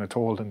 that kind of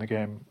told in the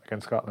game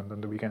against Scotland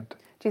on the weekend.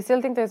 Do you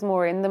still think there's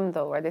more in them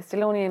though? Are they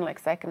still only in like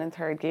second and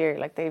third gear?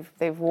 Like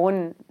they've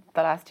won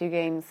the last 2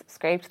 games,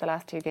 scraped the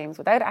last 2 games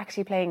without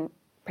actually playing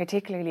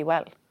particularly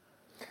well.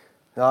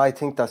 No, I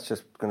think that's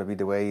just going to be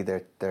the way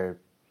they're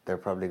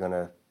probably going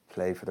to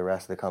play for the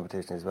rest of the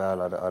competition as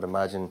well. I'd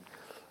imagine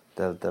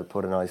they'll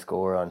put a nice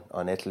score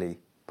on Italy,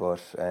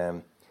 but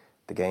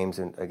the games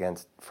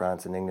against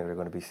France and England are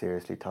going to be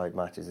seriously tight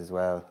matches as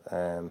well.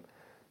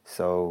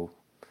 So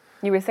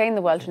you were saying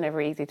the Welsh are never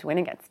easy to win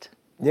against.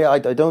 Yeah, I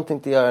don't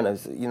think they are. And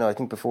I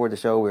think before the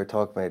show we were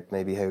talking about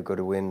maybe how good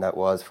a win that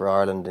was for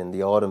Ireland in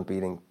the autumn,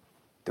 beating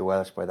the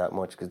Welsh by that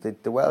much, because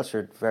the Welsh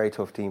are a very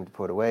tough team to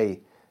put away.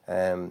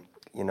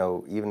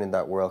 Even in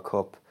that World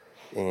Cup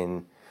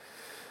in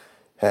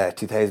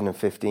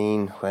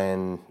 2015,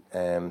 when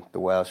the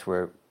Welsh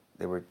were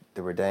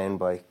down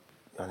by,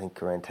 I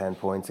think, around 10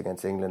 points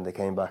against England, they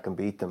came back and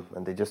beat them,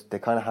 and they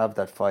kind of have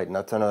that fight. And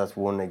I know that's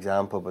one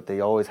example, but they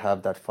always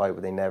have that fight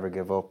where they never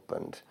give up.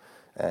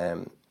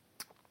 And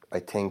I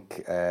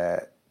think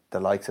the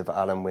likes of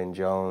Alan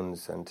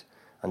Wynne-Jones and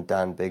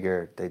Dan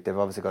Biggar, they've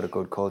obviously got a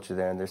good culture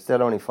there, and they're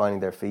still only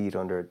finding their feet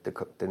under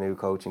the new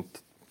coaching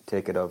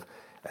ticket of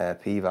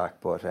Pivac.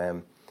 But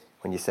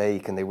when you say,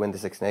 can they win the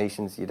Six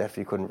Nations, you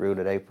definitely couldn't rule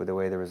it out with the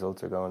way the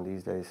results are going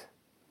these days.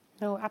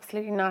 No,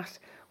 absolutely not.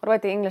 What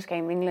about the English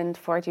game? England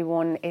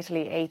 41,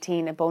 Italy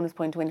 18, a bonus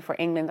point win for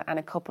England, and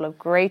a couple of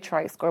great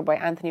tries scored by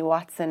Anthony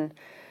Watson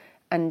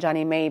and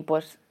Johnny May,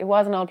 but it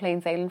wasn't all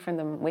plain sailing for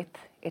them with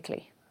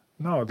Italy.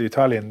 No, the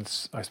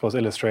Italians, I suppose,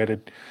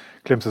 illustrated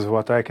glimpses of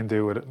what they can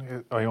do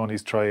with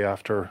Ioni's try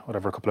after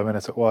whatever a couple of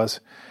minutes it was.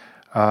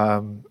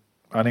 And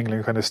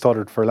England kind of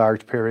stuttered for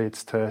large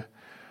periods to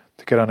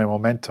get on a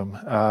momentum.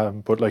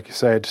 But like you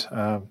said,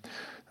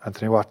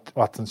 Anthony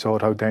Watson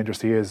showed how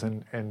dangerous he is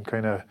in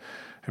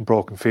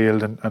broken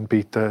field and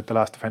beat the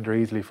last defender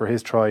easily for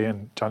his try.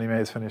 And Johnny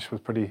May's finish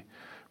was pretty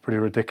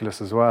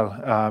ridiculous as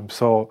well.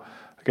 So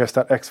I guess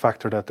that X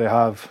factor that they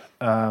have,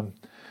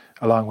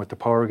 along with the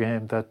power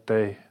game that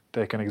they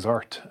can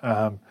exert.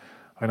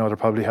 I know they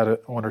probably had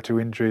 1 or 2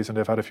 injuries, and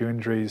they've had a few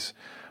injuries,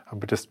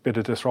 and a bit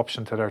of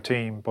disruption to their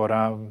team. But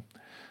I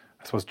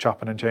suppose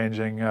chopping and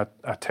changing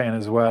at 10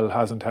 as well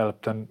hasn't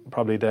helped, and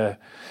probably the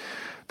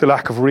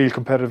lack of real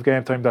competitive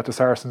game time that the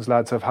Saracens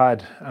lads have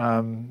had,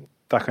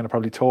 that kind of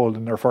probably told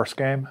in their first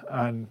game,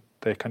 and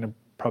they kind of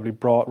probably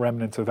brought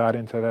remnants of that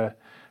into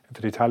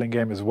the Italian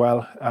game as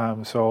well.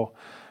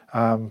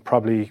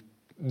 Probably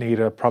need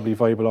a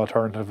viable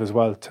alternative as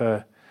well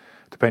to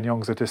Ben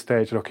Youngs at this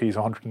stage. Look, he's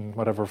 4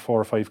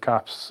 or 5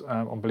 caps,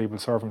 unbelievable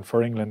servant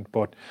for England,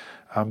 but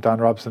Dan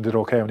Robson did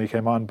okay when he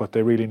came on, but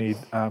they really need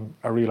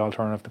a real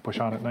alternative to push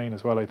on at 9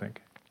 as well, I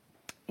think.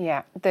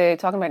 Yeah,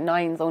 talking about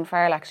 9s, Owen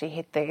Farrell actually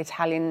hit the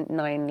Italian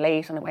 9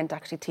 late, and it went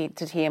actually to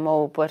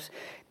TMO, but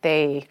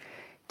they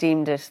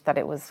deemed it that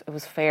it was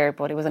fair,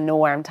 but it was a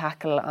no-arm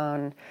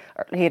tackle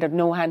he had a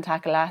no-hand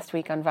tackle last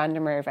week on Van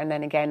der Merwe, and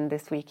then again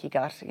this week he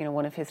got,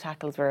 one of his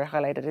tackles were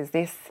highlighted. Is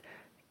this,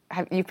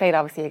 you played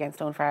obviously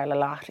against Owen Farrell a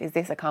lot, is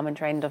this a common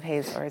trend of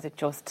his, or is it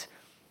just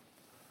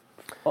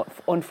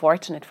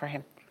unfortunate for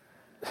him?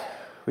 Well,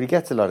 he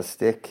gets a lot of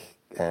stick.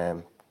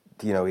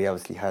 He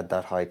obviously had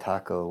that high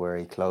tackle where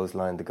he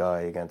clotheslined the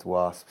guy against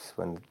Wasps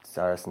when the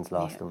Saracens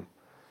lost him.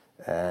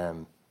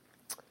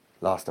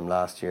 Lost him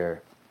last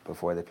year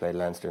before they played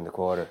Leinster in the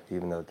quarter,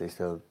 even though they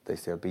still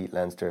beat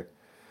Leinster.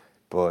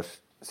 But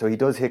so he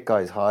does hit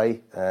guys high.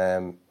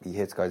 He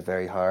hits guys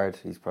very hard.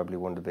 He's probably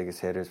one of the biggest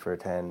hitters for a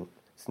 10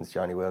 since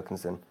Johnny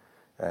Wilkinson.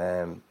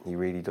 He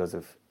really does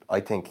have. I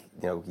think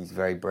he's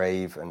very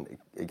brave and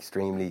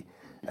extremely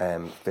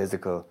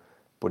physical,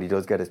 but he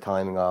does get his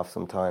timing off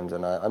sometimes.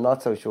 And I'm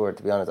not so sure,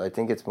 to be honest. I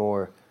think it's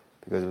more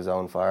because it was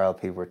Owen Farrell.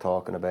 People were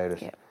talking about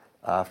it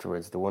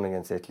afterwards. The one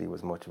against Italy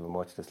was much of a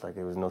muchness. Like,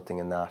 there was nothing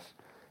in that.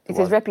 It's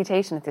his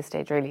reputation at this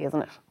stage, really,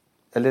 isn't it?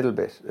 A little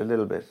bit.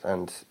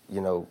 And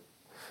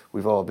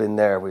we've all been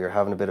there where you're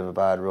having a bit of a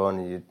bad run.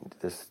 And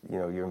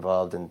you're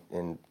involved in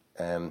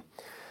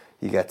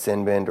you get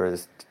sin-binned or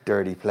there's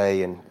dirty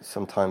play, and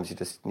sometimes you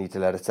just need to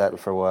let it settle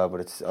for a while. But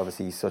it's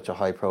obviously he's such a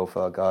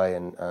high-profile guy,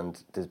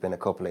 and there's been a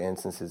couple of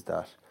instances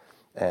that,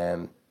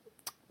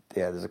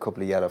 there's a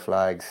couple of yellow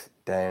flags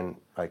down,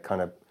 like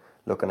kind of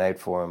looking out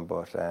for him.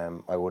 But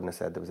I wouldn't have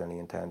said there was any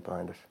intent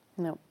behind it.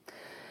 No.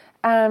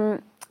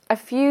 A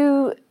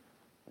few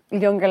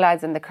younger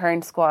lads in the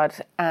current squad,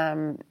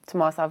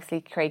 Tomas,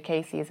 obviously Craig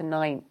Casey is a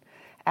 9.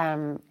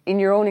 In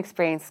your own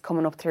experience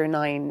coming up through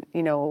 9,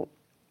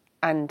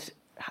 and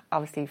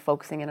obviously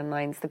focusing in on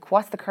 9s,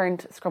 what's the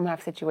current scrum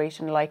half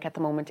situation like at the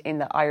moment in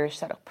the Irish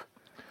setup?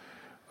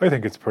 I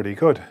think it's pretty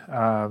good.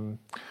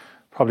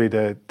 Probably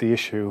the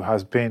issue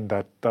has been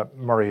that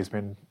Murray has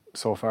been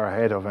so far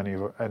ahead of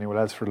anyone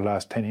else for the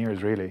last 10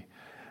 years, really.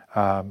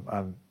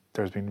 And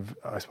there's been,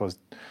 I suppose,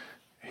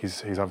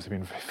 he's obviously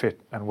been fit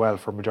and well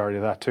for a majority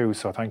of that too.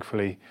 So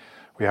thankfully,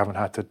 we haven't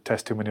had to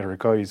test too many other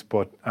guys.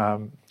 But I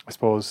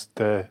suppose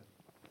the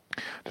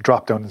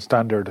drop down in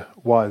standard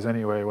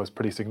was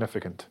pretty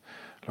significant.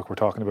 Look, we're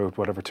talking about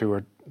whatever 2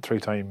 or 3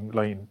 time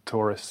line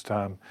tourist.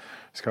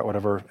 He's got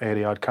whatever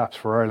 80 odd caps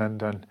for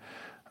Ireland and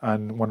how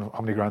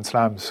many Grand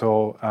Slams.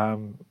 So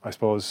I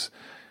suppose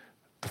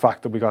the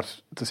fact that we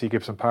got to see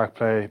Gibson Park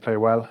play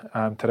well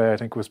today, I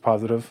think, was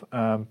positive.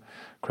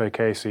 Craig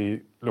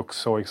Casey looks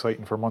so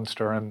exciting for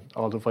Munster, and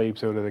all the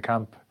vibes out of the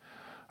camp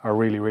are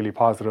really, really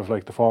positive.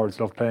 Like, the forwards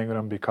love playing with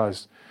him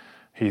because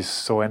he's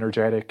so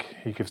energetic.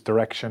 He gives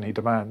direction. He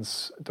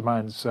demands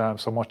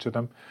so much of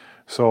them.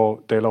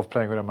 So they love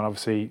playing with him. And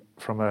obviously,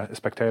 from a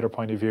spectator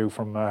point of view,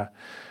 from a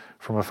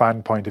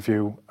fan point of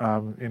view,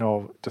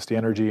 just the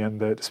energy and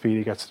the speed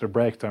he gets to the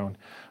breakdown.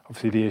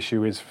 Obviously, the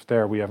issue is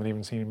there. We haven't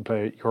even seen him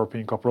play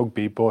European Cup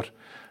rugby, but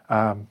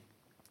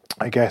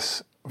I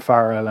guess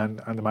Farrell and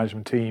the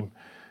management team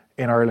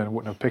in Ireland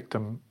wouldn't have picked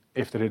him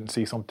if they didn't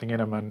see something in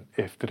him and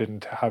if they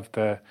didn't have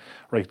the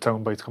right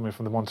soundbites coming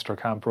from the Munster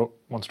camp,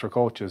 Munster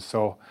coaches.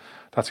 So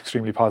that's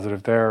extremely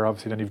positive there.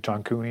 Obviously, then you've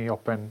John Cooney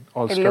up in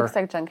Ulster. It looks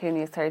like John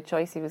Cooney's third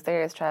choice. He was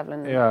there as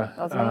travelling. Yeah,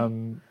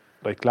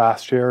 like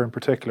last year in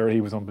particular,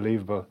 he was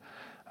unbelievable,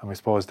 and I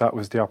suppose that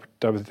was the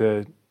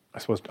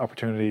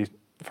opportunity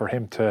for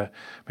him to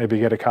maybe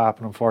get a cap.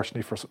 And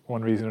unfortunately, for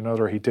one reason or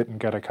another, he didn't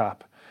get a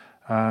cap.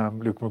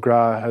 Luke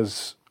McGrath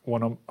has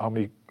won how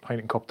many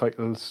Heineken Cup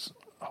titles,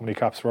 how many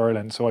caps for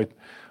Ireland. So I'm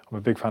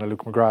a big fan of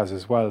Luke McGrath's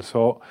as well.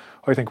 So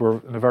I think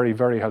we're in a very,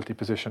 very healthy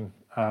position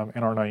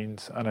in our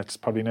nines, and it's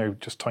probably now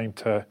just time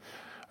to,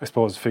 I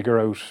suppose, figure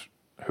out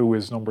who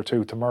is number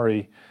 2 to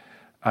Murray,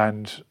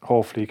 and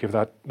hopefully give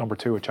that number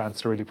 2 a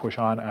chance to really push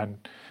on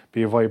and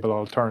be a viable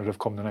alternative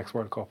come the next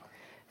World Cup.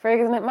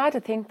 Fergus, isn't it mad to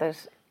think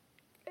that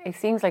it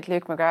seems like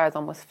Luke McGrath is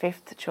almost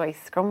 5th choice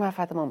scrum half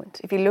at the moment?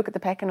 If you look at the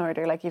pecking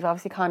order, like, you've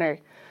obviously Connor,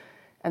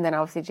 and then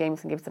obviously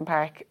James and Gibson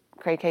Park.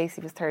 Craig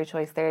Casey was 3rd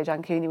choice there.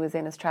 John Cooney was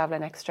in as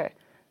travelling extra,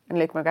 and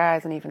Luke McGrath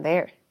isn't even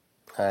there.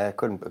 I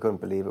couldn't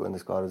believe it when the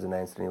squad was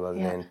announced and he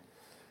wasn't in.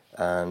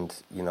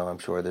 And I'm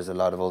sure there's a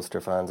lot of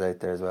Ulster fans out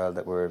there as well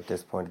that were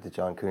disappointed that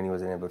John Cooney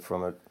was in. But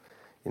from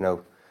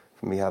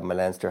me having my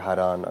Leinster hat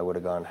on, I would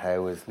have gone,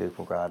 how is Luke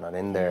McGrath not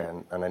in there?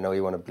 And I know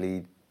you want to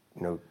bleed,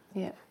 you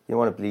don't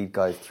want to bleed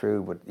guys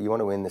through, but you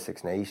want to win the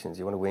Six Nations.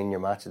 You want to win your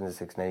matches in the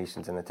Six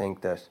Nations, and I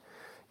think that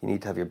you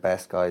need to have your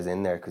best guys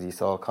in there, because you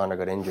saw Connor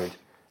got injured,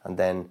 and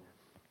then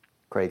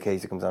Craig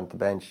Casey comes onto the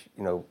bench.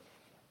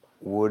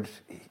 Would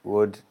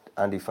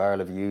Andy Farrell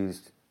have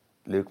used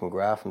Luke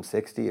McGrath from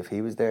 60 if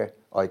he was there?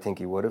 I think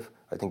he would have.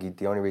 I think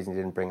the only reason he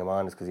didn't bring him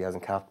on is because he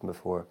hasn't captained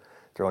before.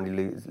 They're only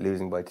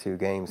losing by 2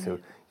 games, so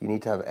you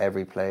need to have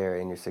every player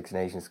in your Six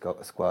Nations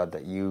squad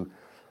that you'd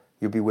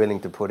be willing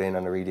to put in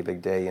on a really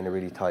big day in a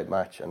really tight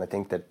match. And I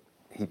think that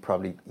he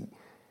probably,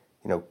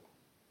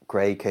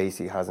 Craig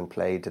Casey hasn't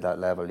played to that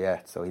level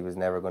yet, so he was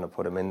never going to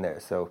put him in there.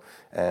 So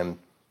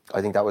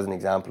I think that was an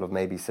example of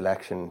maybe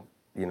selection.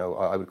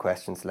 I would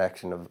question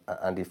selection of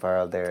Andy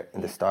Farrell there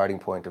in the starting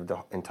point of the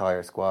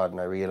entire squad,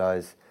 and I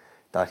realise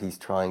that he's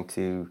trying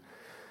to,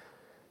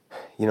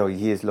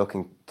 he is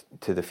looking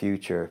to the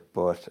future,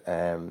 but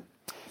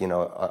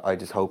I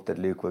just hope that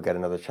Luke will get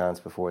another chance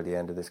before the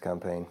end of this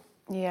campaign.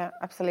 Yeah,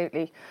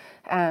 absolutely.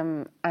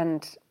 And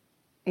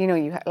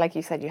you like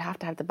you said, you have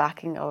to have the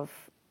backing of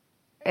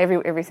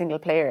every single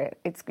player.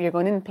 You're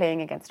going in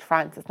playing against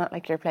France. It's not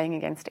like you're playing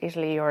against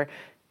Italy or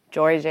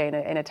Georgia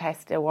in a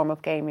test, a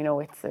warm-up game.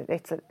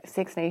 It's a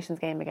Six Nations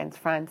game against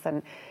France,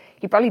 and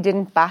you probably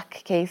didn't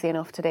back Casey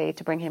enough today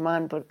to bring him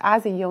on. But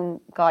as a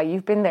young guy,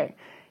 you've been there.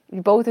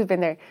 You both have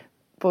been there.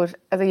 But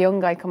as a young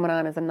guy coming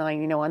on as a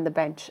 9, on the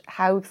bench,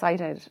 how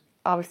excited?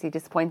 Obviously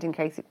disappointing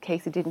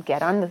Casey didn't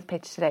get on the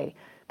pitch today.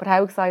 But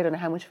how excited and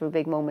how much of a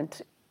big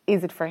moment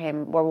is it for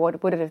him, or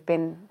what would it have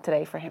been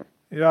today for him?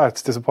 Yeah,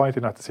 it's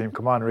disappointing not to see him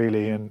come on,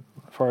 really. And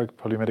Ferg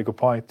probably made a good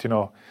point.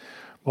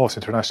 Most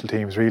international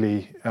teams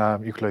really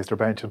utilise their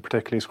bench, and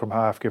particularly scrum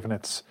half, given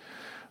it's,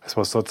 I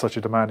suppose, such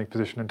a demanding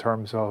position in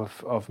terms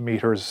of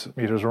meters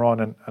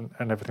run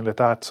and everything like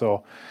that.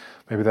 So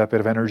maybe that bit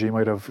of energy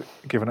might have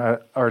given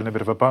Ireland a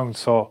bit of a bounce.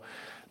 So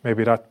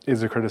maybe that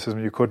is a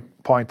criticism you could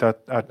point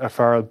at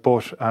Farrell.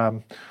 But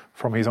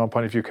from his own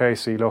point of view,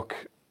 Casey, look,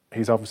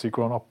 he's obviously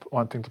grown up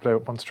wanting to play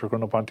with Munster,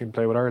 grown up wanting to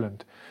play with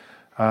Ireland.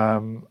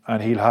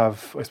 And he'll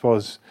have, I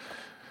suppose,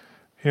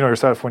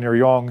 yourself when you're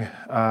young,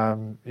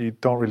 you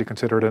don't really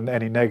consider it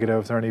any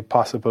negatives or any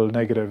possible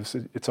negatives.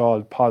 It's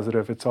all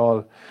positive. It's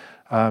all,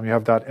 you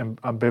have that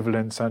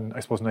ambivalence and, I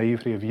suppose,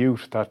 naivety of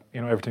youth that,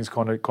 everything's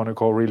going to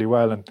go really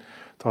well. And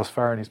thus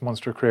far in his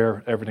Munster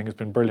career, everything has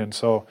been brilliant.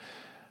 So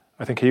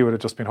I think he would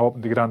have just been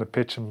hoping to get on the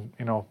pitch and,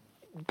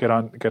 get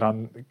on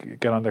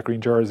that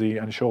green jersey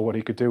and show what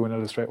he could do and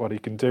illustrate what he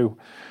can do.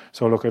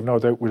 So look, I've no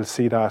doubt we'll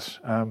see that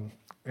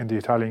in the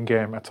Italian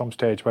game at some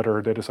stage, whether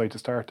they decide to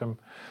start him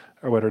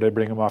or whether they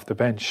bring him off the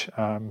bench.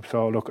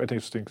 So look, I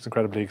think it's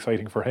incredibly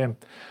exciting for him,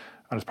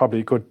 and it's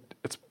probably good.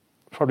 It's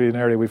probably an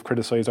area we've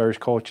criticised Irish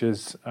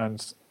coaches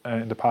and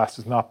in the past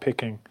is not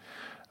picking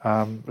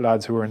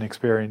lads who are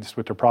inexperienced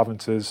with their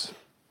provinces.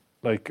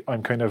 Like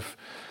I'm kind of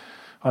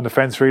on the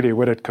fence really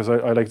with it, because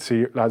I like to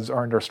see lads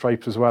earn their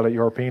stripes as well at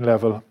European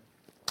level.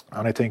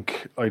 And I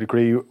think I'd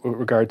agree with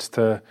regards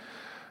to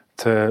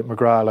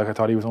McGrath. Like, I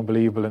thought he was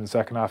unbelievable in the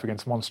second half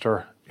against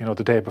Munster, you know,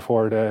 the day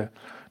before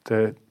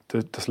the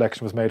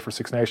selection was made for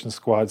Six Nations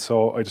squad.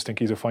 So I just think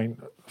he's a fine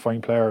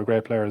player, a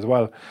great player as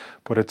well.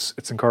 But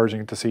it's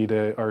encouraging to see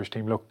the Irish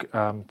team look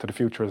to the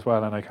future as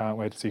well, and I can't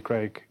wait to see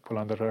Craig pull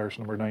on that Irish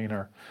number 9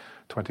 or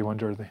 21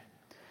 jersey.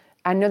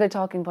 Another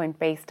talking point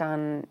based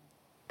on,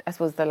 I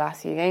suppose, the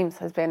last few games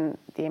has been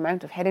the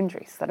amount of head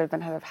injuries that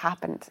have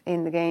happened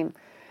in the game.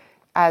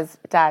 As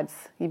dads,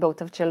 you both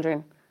have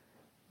children.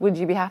 Would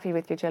you be happy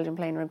with your children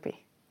playing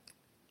rugby?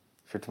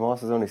 Sure,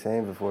 Tomas was only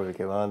saying before we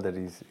came on that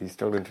he's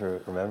struggling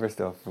to remember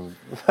stuff.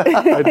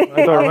 I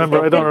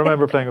don't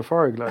remember playing a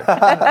forward. Like.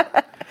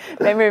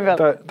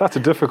 Memorable. That's a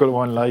difficult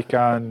one, like,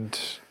 and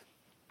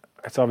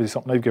it's obviously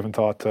something I've given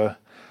thought to.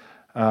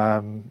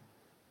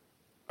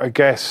 I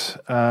guess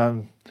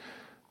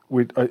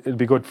it'd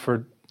be good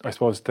for, I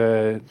suppose,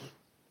 the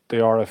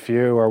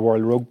RFU or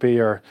World Rugby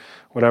or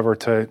whatever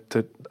to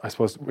I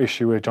suppose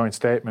issue a joint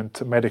statement,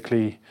 a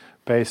medically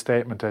based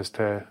statement as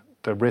to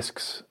the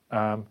risks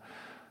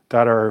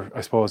that are,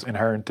 I suppose,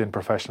 inherent in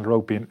professional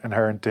rugby,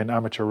 inherent in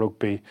amateur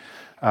rugby,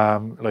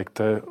 like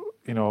the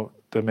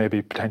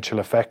maybe potential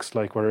effects,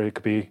 like whether it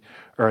could be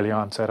early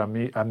onset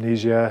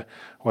amnesia,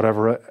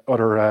 whatever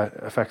other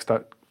effects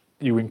that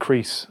you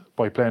increase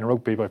by playing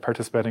rugby, by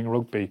participating in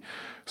rugby.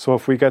 So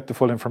if we get the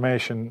full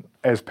information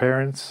as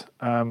parents,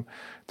 then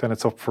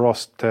it's up for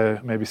us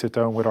to maybe sit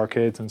down with our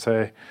kids and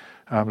say,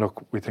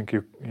 look, we think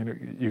you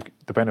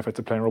the benefits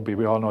of playing rugby,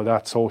 we all know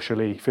that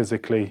socially,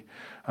 physically,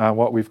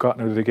 what we've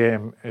gotten out of the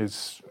game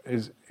is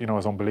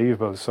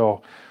unbelievable.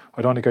 So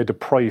I don't think I'd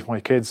deprive my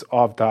kids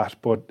of that,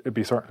 but it'd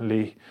be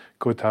certainly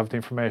good to have the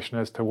information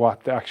as to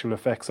what the actual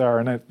effects are.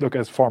 And look,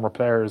 as former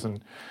players,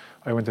 and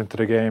I went into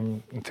the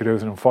game in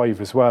 2005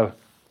 as well,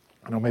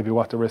 I know maybe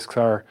what the risks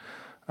are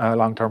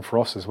long term for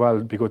us as well.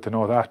 It'd be good to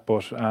know that,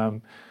 but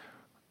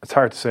it's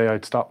hard to say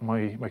I'd stop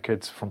my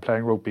kids from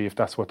playing rugby if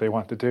that's what they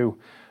want to do.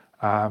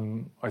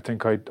 I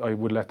think I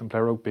would let them play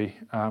rugby.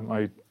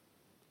 I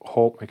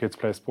hope my kids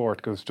play sport,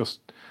 because just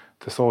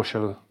the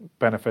social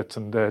benefits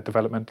and the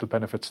developmental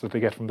benefits that they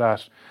get from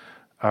that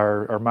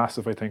are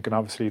massive, I think. And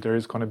obviously there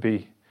is going to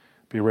be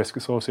risk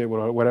associated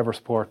with whatever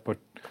sport, but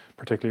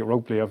particularly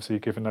rugby, obviously,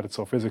 given that it's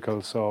so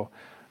physical. So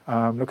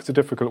look, it's a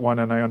difficult one,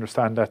 and I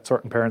understand that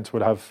certain parents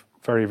would have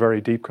very,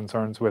 very deep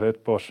concerns with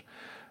it, but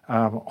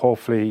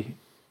hopefully,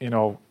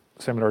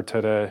 similar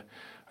to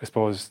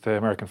the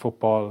American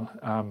football,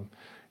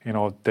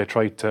 they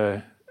try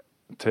to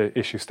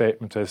issue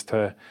statements as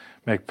to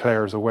make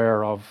players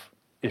aware of,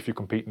 if you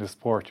compete in this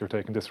sport, you're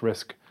taking this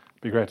risk.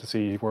 It'd be great to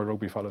see World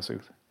Rugby follow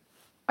suit.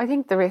 I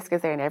think the risk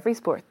is there in every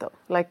sport, though.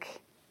 Like,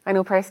 I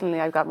know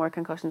personally I've got more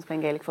concussions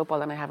playing Gaelic football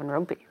than I have in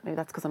rugby. Maybe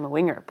that's because I'm a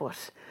winger,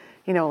 but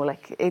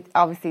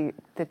obviously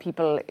the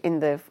people in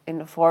the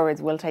forwards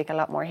will take a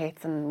lot more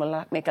hits and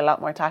will make a lot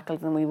more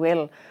tackles than we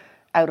will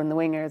out on the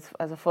wingers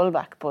as a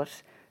fullback.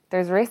 But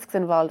there's risks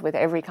involved with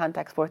every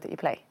contact sport that you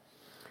play.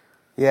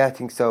 Yeah, I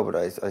think so, but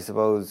I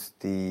suppose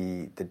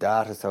the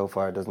data so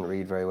far doesn't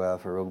read very well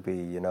for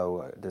rugby.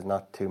 There's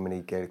not too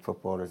many Gaelic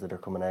footballers that are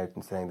coming out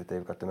and saying that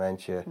they've got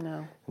dementia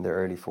in their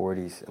early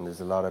 40s, and there's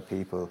a lot of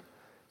people,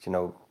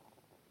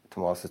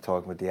 Tomas was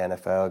talking with the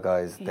NFL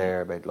guys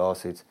there about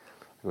lawsuits.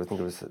 I think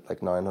it was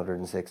like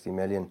 960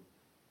 million.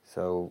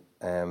 So,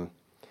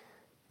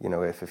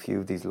 if a few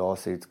of these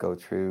lawsuits go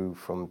through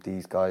from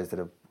these guys that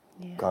have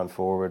gone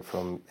forward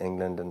from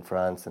England and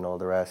France and all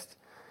the rest,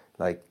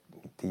 like,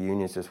 the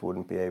unions just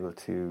wouldn't be able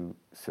to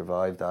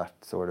survive that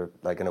sort of,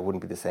 and it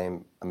wouldn't be the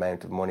same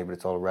amount of money, but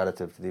it's all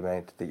relative to the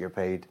amount that you're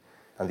paid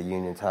and the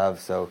unions have.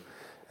 So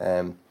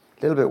a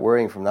little bit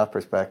worrying from that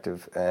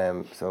perspective.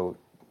 So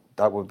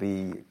that would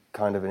be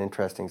kind of an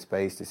interesting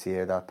space to see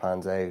how that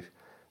pans out.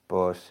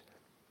 But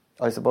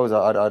I suppose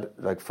I'd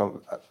like,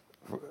 from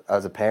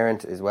as a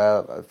parent as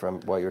well, from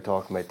what you're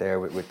talking about there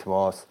with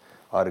Tomas,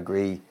 I'd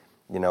agree.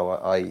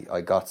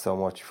 I got so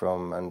much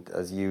from, and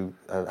as you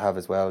have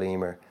as well,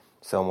 Emer,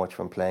 so much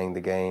from playing the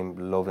game,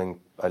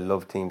 I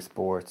love team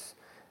sports,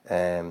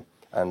 and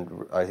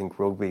I think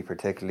rugby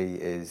particularly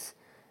is,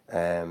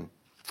 it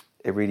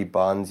really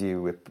bonds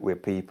you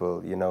with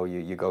people.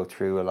 You go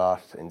through a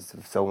lot, and it's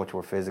so much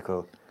more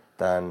physical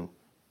than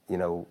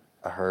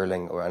a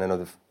hurling, and I know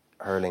the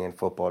hurling and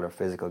football are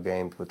physical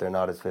games, but they're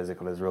not as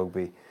physical as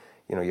rugby.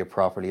 You're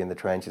properly in the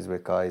trenches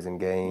with guys and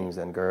games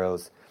and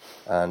girls,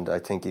 and I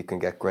think you can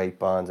get great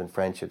bonds and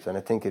friendships, and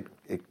I think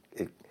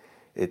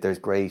there's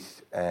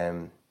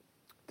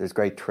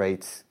great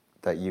traits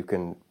that you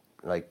can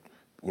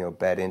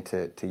bed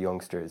into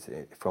youngsters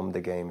from the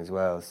game as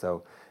well.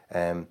 So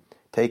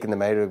taking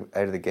them out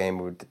of the game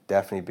would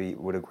definitely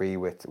would agree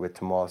with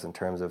Tomas in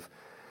terms of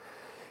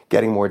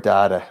getting more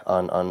data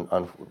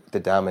on the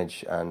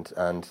damage and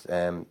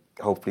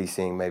hopefully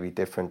seeing maybe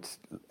different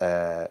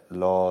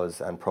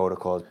laws and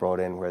protocols brought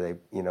in where they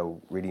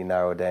really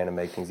narrow down and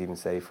make things even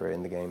safer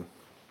in the game.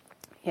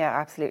 Yeah,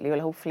 absolutely. Well,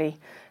 hopefully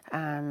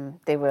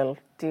they will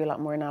do a lot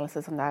more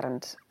analysis on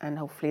that, and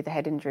hopefully the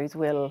head injuries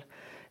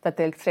that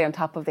they'll stay on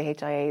top of the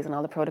HIAs and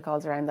all the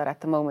protocols around that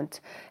at the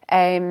moment.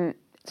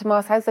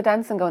 Tomas, how's the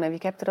dancing going? Have you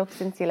kept it up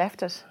since you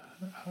left it?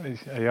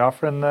 Are you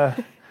offering your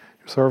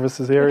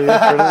services here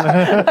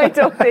yet? I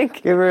don't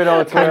think. Give her an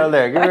old twirl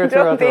there. Give her a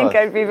twirl. I don't think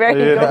I'd be very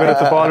good. good. Are you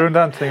at the ballroom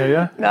dancing, are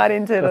you? Not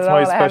into it That's at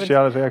all. my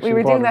speciality, actually. We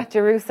were doing ballroom. that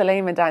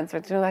Jerusalem dance. Do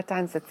you know that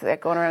dance that's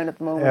going around at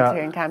the moment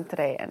here in camp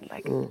today? And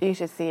you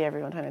should see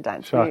everyone trying to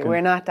dance.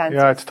 We're not dancers.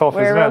 Yeah, it's tough,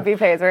 We're rugby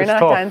players. We're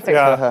not tough. dancers.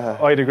 Yeah,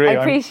 I'd agree. I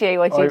appreciate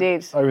what you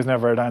did. I was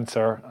never a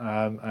dancer,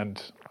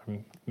 and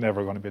I'm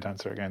never going to be a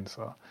dancer again.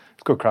 So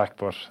it's good crack.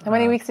 But how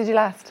many weeks did you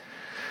last?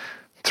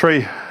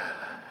 3.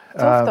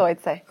 Tough though,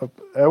 I'd say.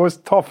 It was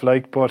tough,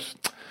 but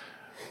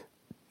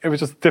it was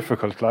just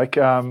difficult. At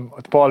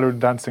the ballroom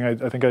dancing, I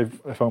think I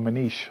found my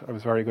niche. I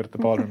was very good at the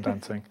ballroom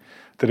dancing.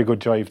 Did a good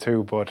jive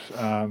too, but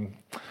I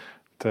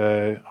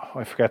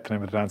forget the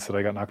name of the dance that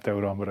I got knocked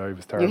out on, but I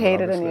was terrible. You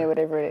hated obviously. it,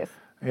 whatever it is.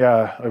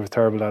 Yeah, I was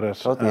terrible at it. I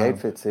thought the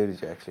outfit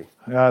suited you, actually.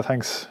 Yeah,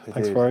 thanks.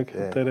 Thanks, Ferg.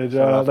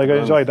 Yeah. I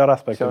enjoyed that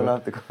aspect Showing of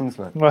off the guns,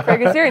 man.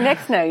 Fergus, you're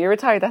next now. You're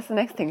retired. That's the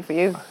next thing for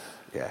you.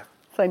 Yeah.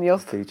 Sign you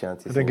up. 2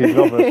 chances. I think he'd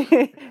love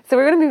it. So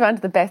we're going to move on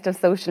to the best of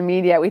social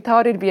media. We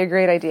thought it'd be a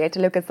great idea to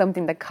look at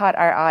something that caught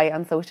our eye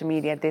on social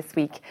media this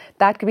week.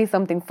 That could be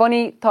something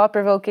funny,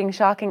 thought-provoking,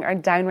 shocking or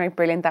downright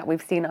brilliant that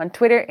we've seen on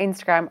Twitter,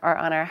 Instagram or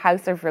on our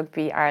House of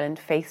Rugby Ireland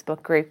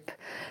Facebook group.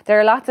 There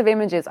are lots of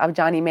images of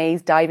Johnny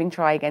May's diving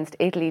try against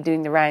Italy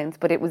doing the rounds,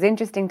 but it was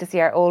interesting to see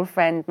our old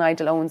friend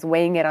Nigel Owens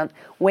weighing in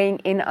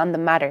on the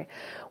matter.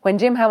 When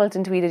Jim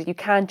Hamilton tweeted, "You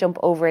can't jump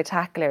over a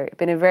tackler,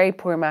 been a very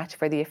poor match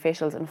for the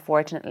officials,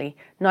 unfortunately,"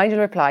 Nigel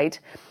replied,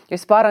 "You're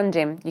spot on,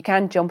 Jim. You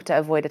can't jump to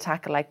avoid a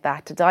tackle like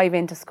that. To dive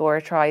in to score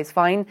a try is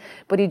fine,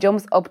 but he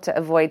jumps up to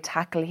avoid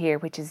tackle here,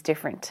 which is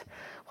different."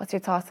 What's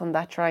your thoughts on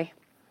that try?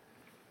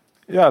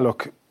 Yeah,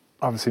 look,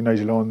 obviously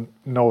Nigel Owen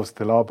knows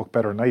the law book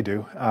better than I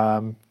do.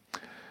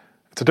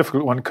 It's a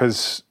difficult one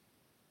because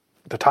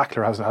the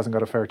tackler hasn't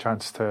got a fair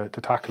chance to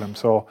tackle him.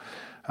 So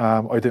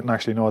I didn't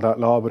actually know that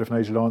law, but if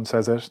Nigel Owen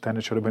says it, then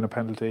it should have been a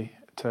penalty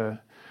to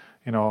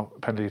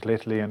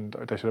Italy, and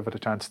they should have had a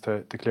chance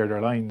to clear their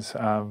lines.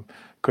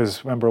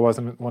 Because remember, it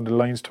wasn't one of the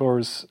Lions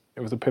tours. It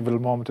was a pivotal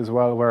moment as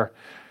well, where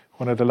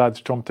one of the lads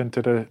jumped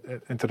into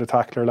the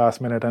tackler last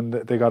minute, and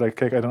they got a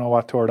kick. I don't know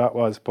what tour that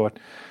was, but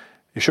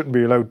you shouldn't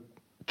be allowed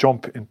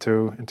jump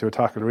into a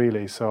tackle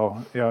really. So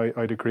yeah,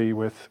 I'd agree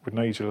with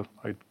Nigel.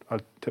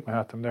 I'd tip my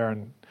hat to him there,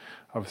 and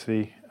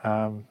obviously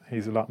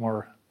he's a lot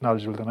more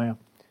knowledgeable than I am.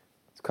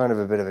 It's kind of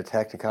a bit of a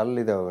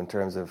technicality though, in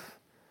terms of,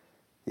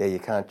 yeah, you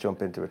can't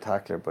jump into a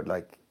tackler, but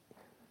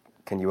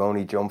can you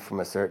only jump from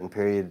a certain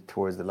period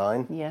towards the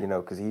line? Yeah.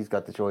 Because he's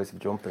got the choice of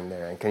jumping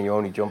there, and can you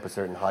only jump a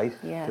certain height?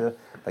 Yeah.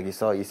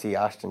 You see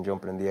Ashton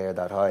jumping in the air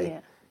that high. Yeah.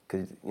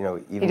 Because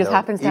He just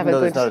happens to have a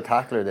good... there's not a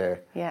tackler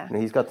there, yeah,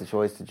 he's got the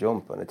choice to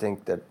jump, and I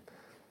think that,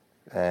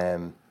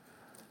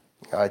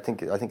 I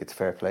think it's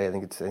fair play. I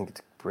think it's a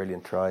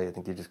brilliant try. I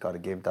think you just got to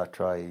give that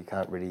try. You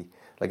can't really,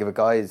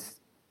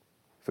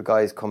 if a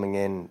guy's coming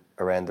in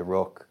around the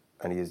ruck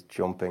and he is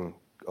jumping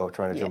or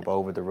trying to jump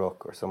over the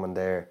ruck or someone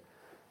there,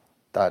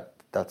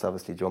 that's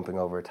obviously jumping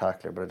over a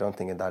tackler. But I don't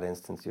think in that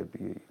instance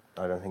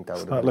I don't think that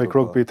would. It's not like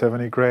rugby to have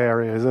any grey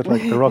area, is it?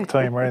 Like the ruck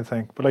time or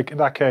anything. But in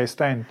that case,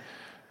 then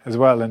as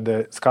well in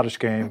the Scottish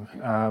game,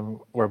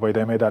 whereby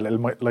they made that little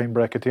line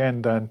break at the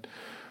end, and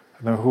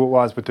I don't know who it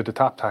was, but did the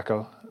tap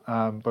tackle.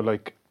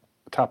 But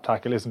tap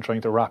tackle isn't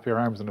trying to wrap your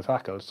arms in a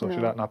tackle, so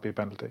should that not be a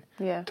penalty?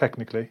 Yeah.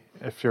 Technically,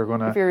 if you're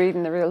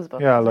reading the rules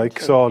book. Yeah,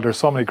 so there's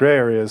so many grey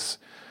areas.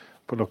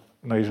 But look,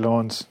 Nigel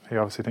Owens, he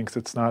obviously thinks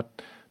it's not.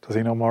 Does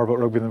he know more about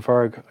rugby than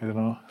Ferg? I don't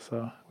know.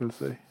 So we'll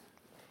see.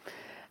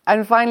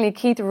 And finally,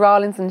 Keith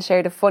Rawlinson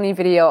shared a funny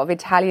video of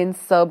Italian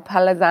sub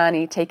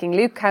Palazzani taking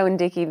Luke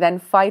Cowan-Dickey, then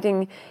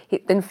flinging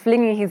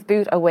his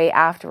boot away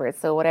afterwards.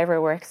 So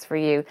whatever works for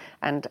you.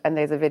 And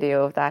there's a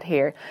video of that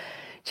here.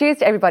 Cheers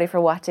to everybody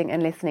for watching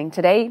and listening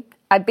today.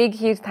 A big,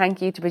 huge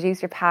thank you to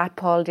producer Pat,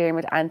 Paul,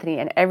 Dermot, Anthony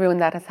and everyone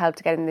that has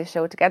helped getting this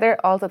show together.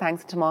 Also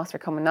thanks to Tomas for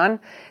coming on.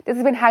 This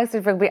has been House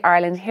of Rugby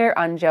Ireland here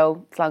on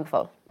Joe.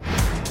 Slongful.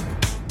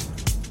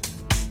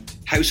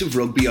 House of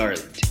Rugby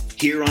Ireland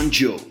here on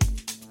Joe.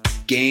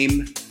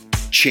 Game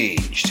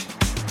changed.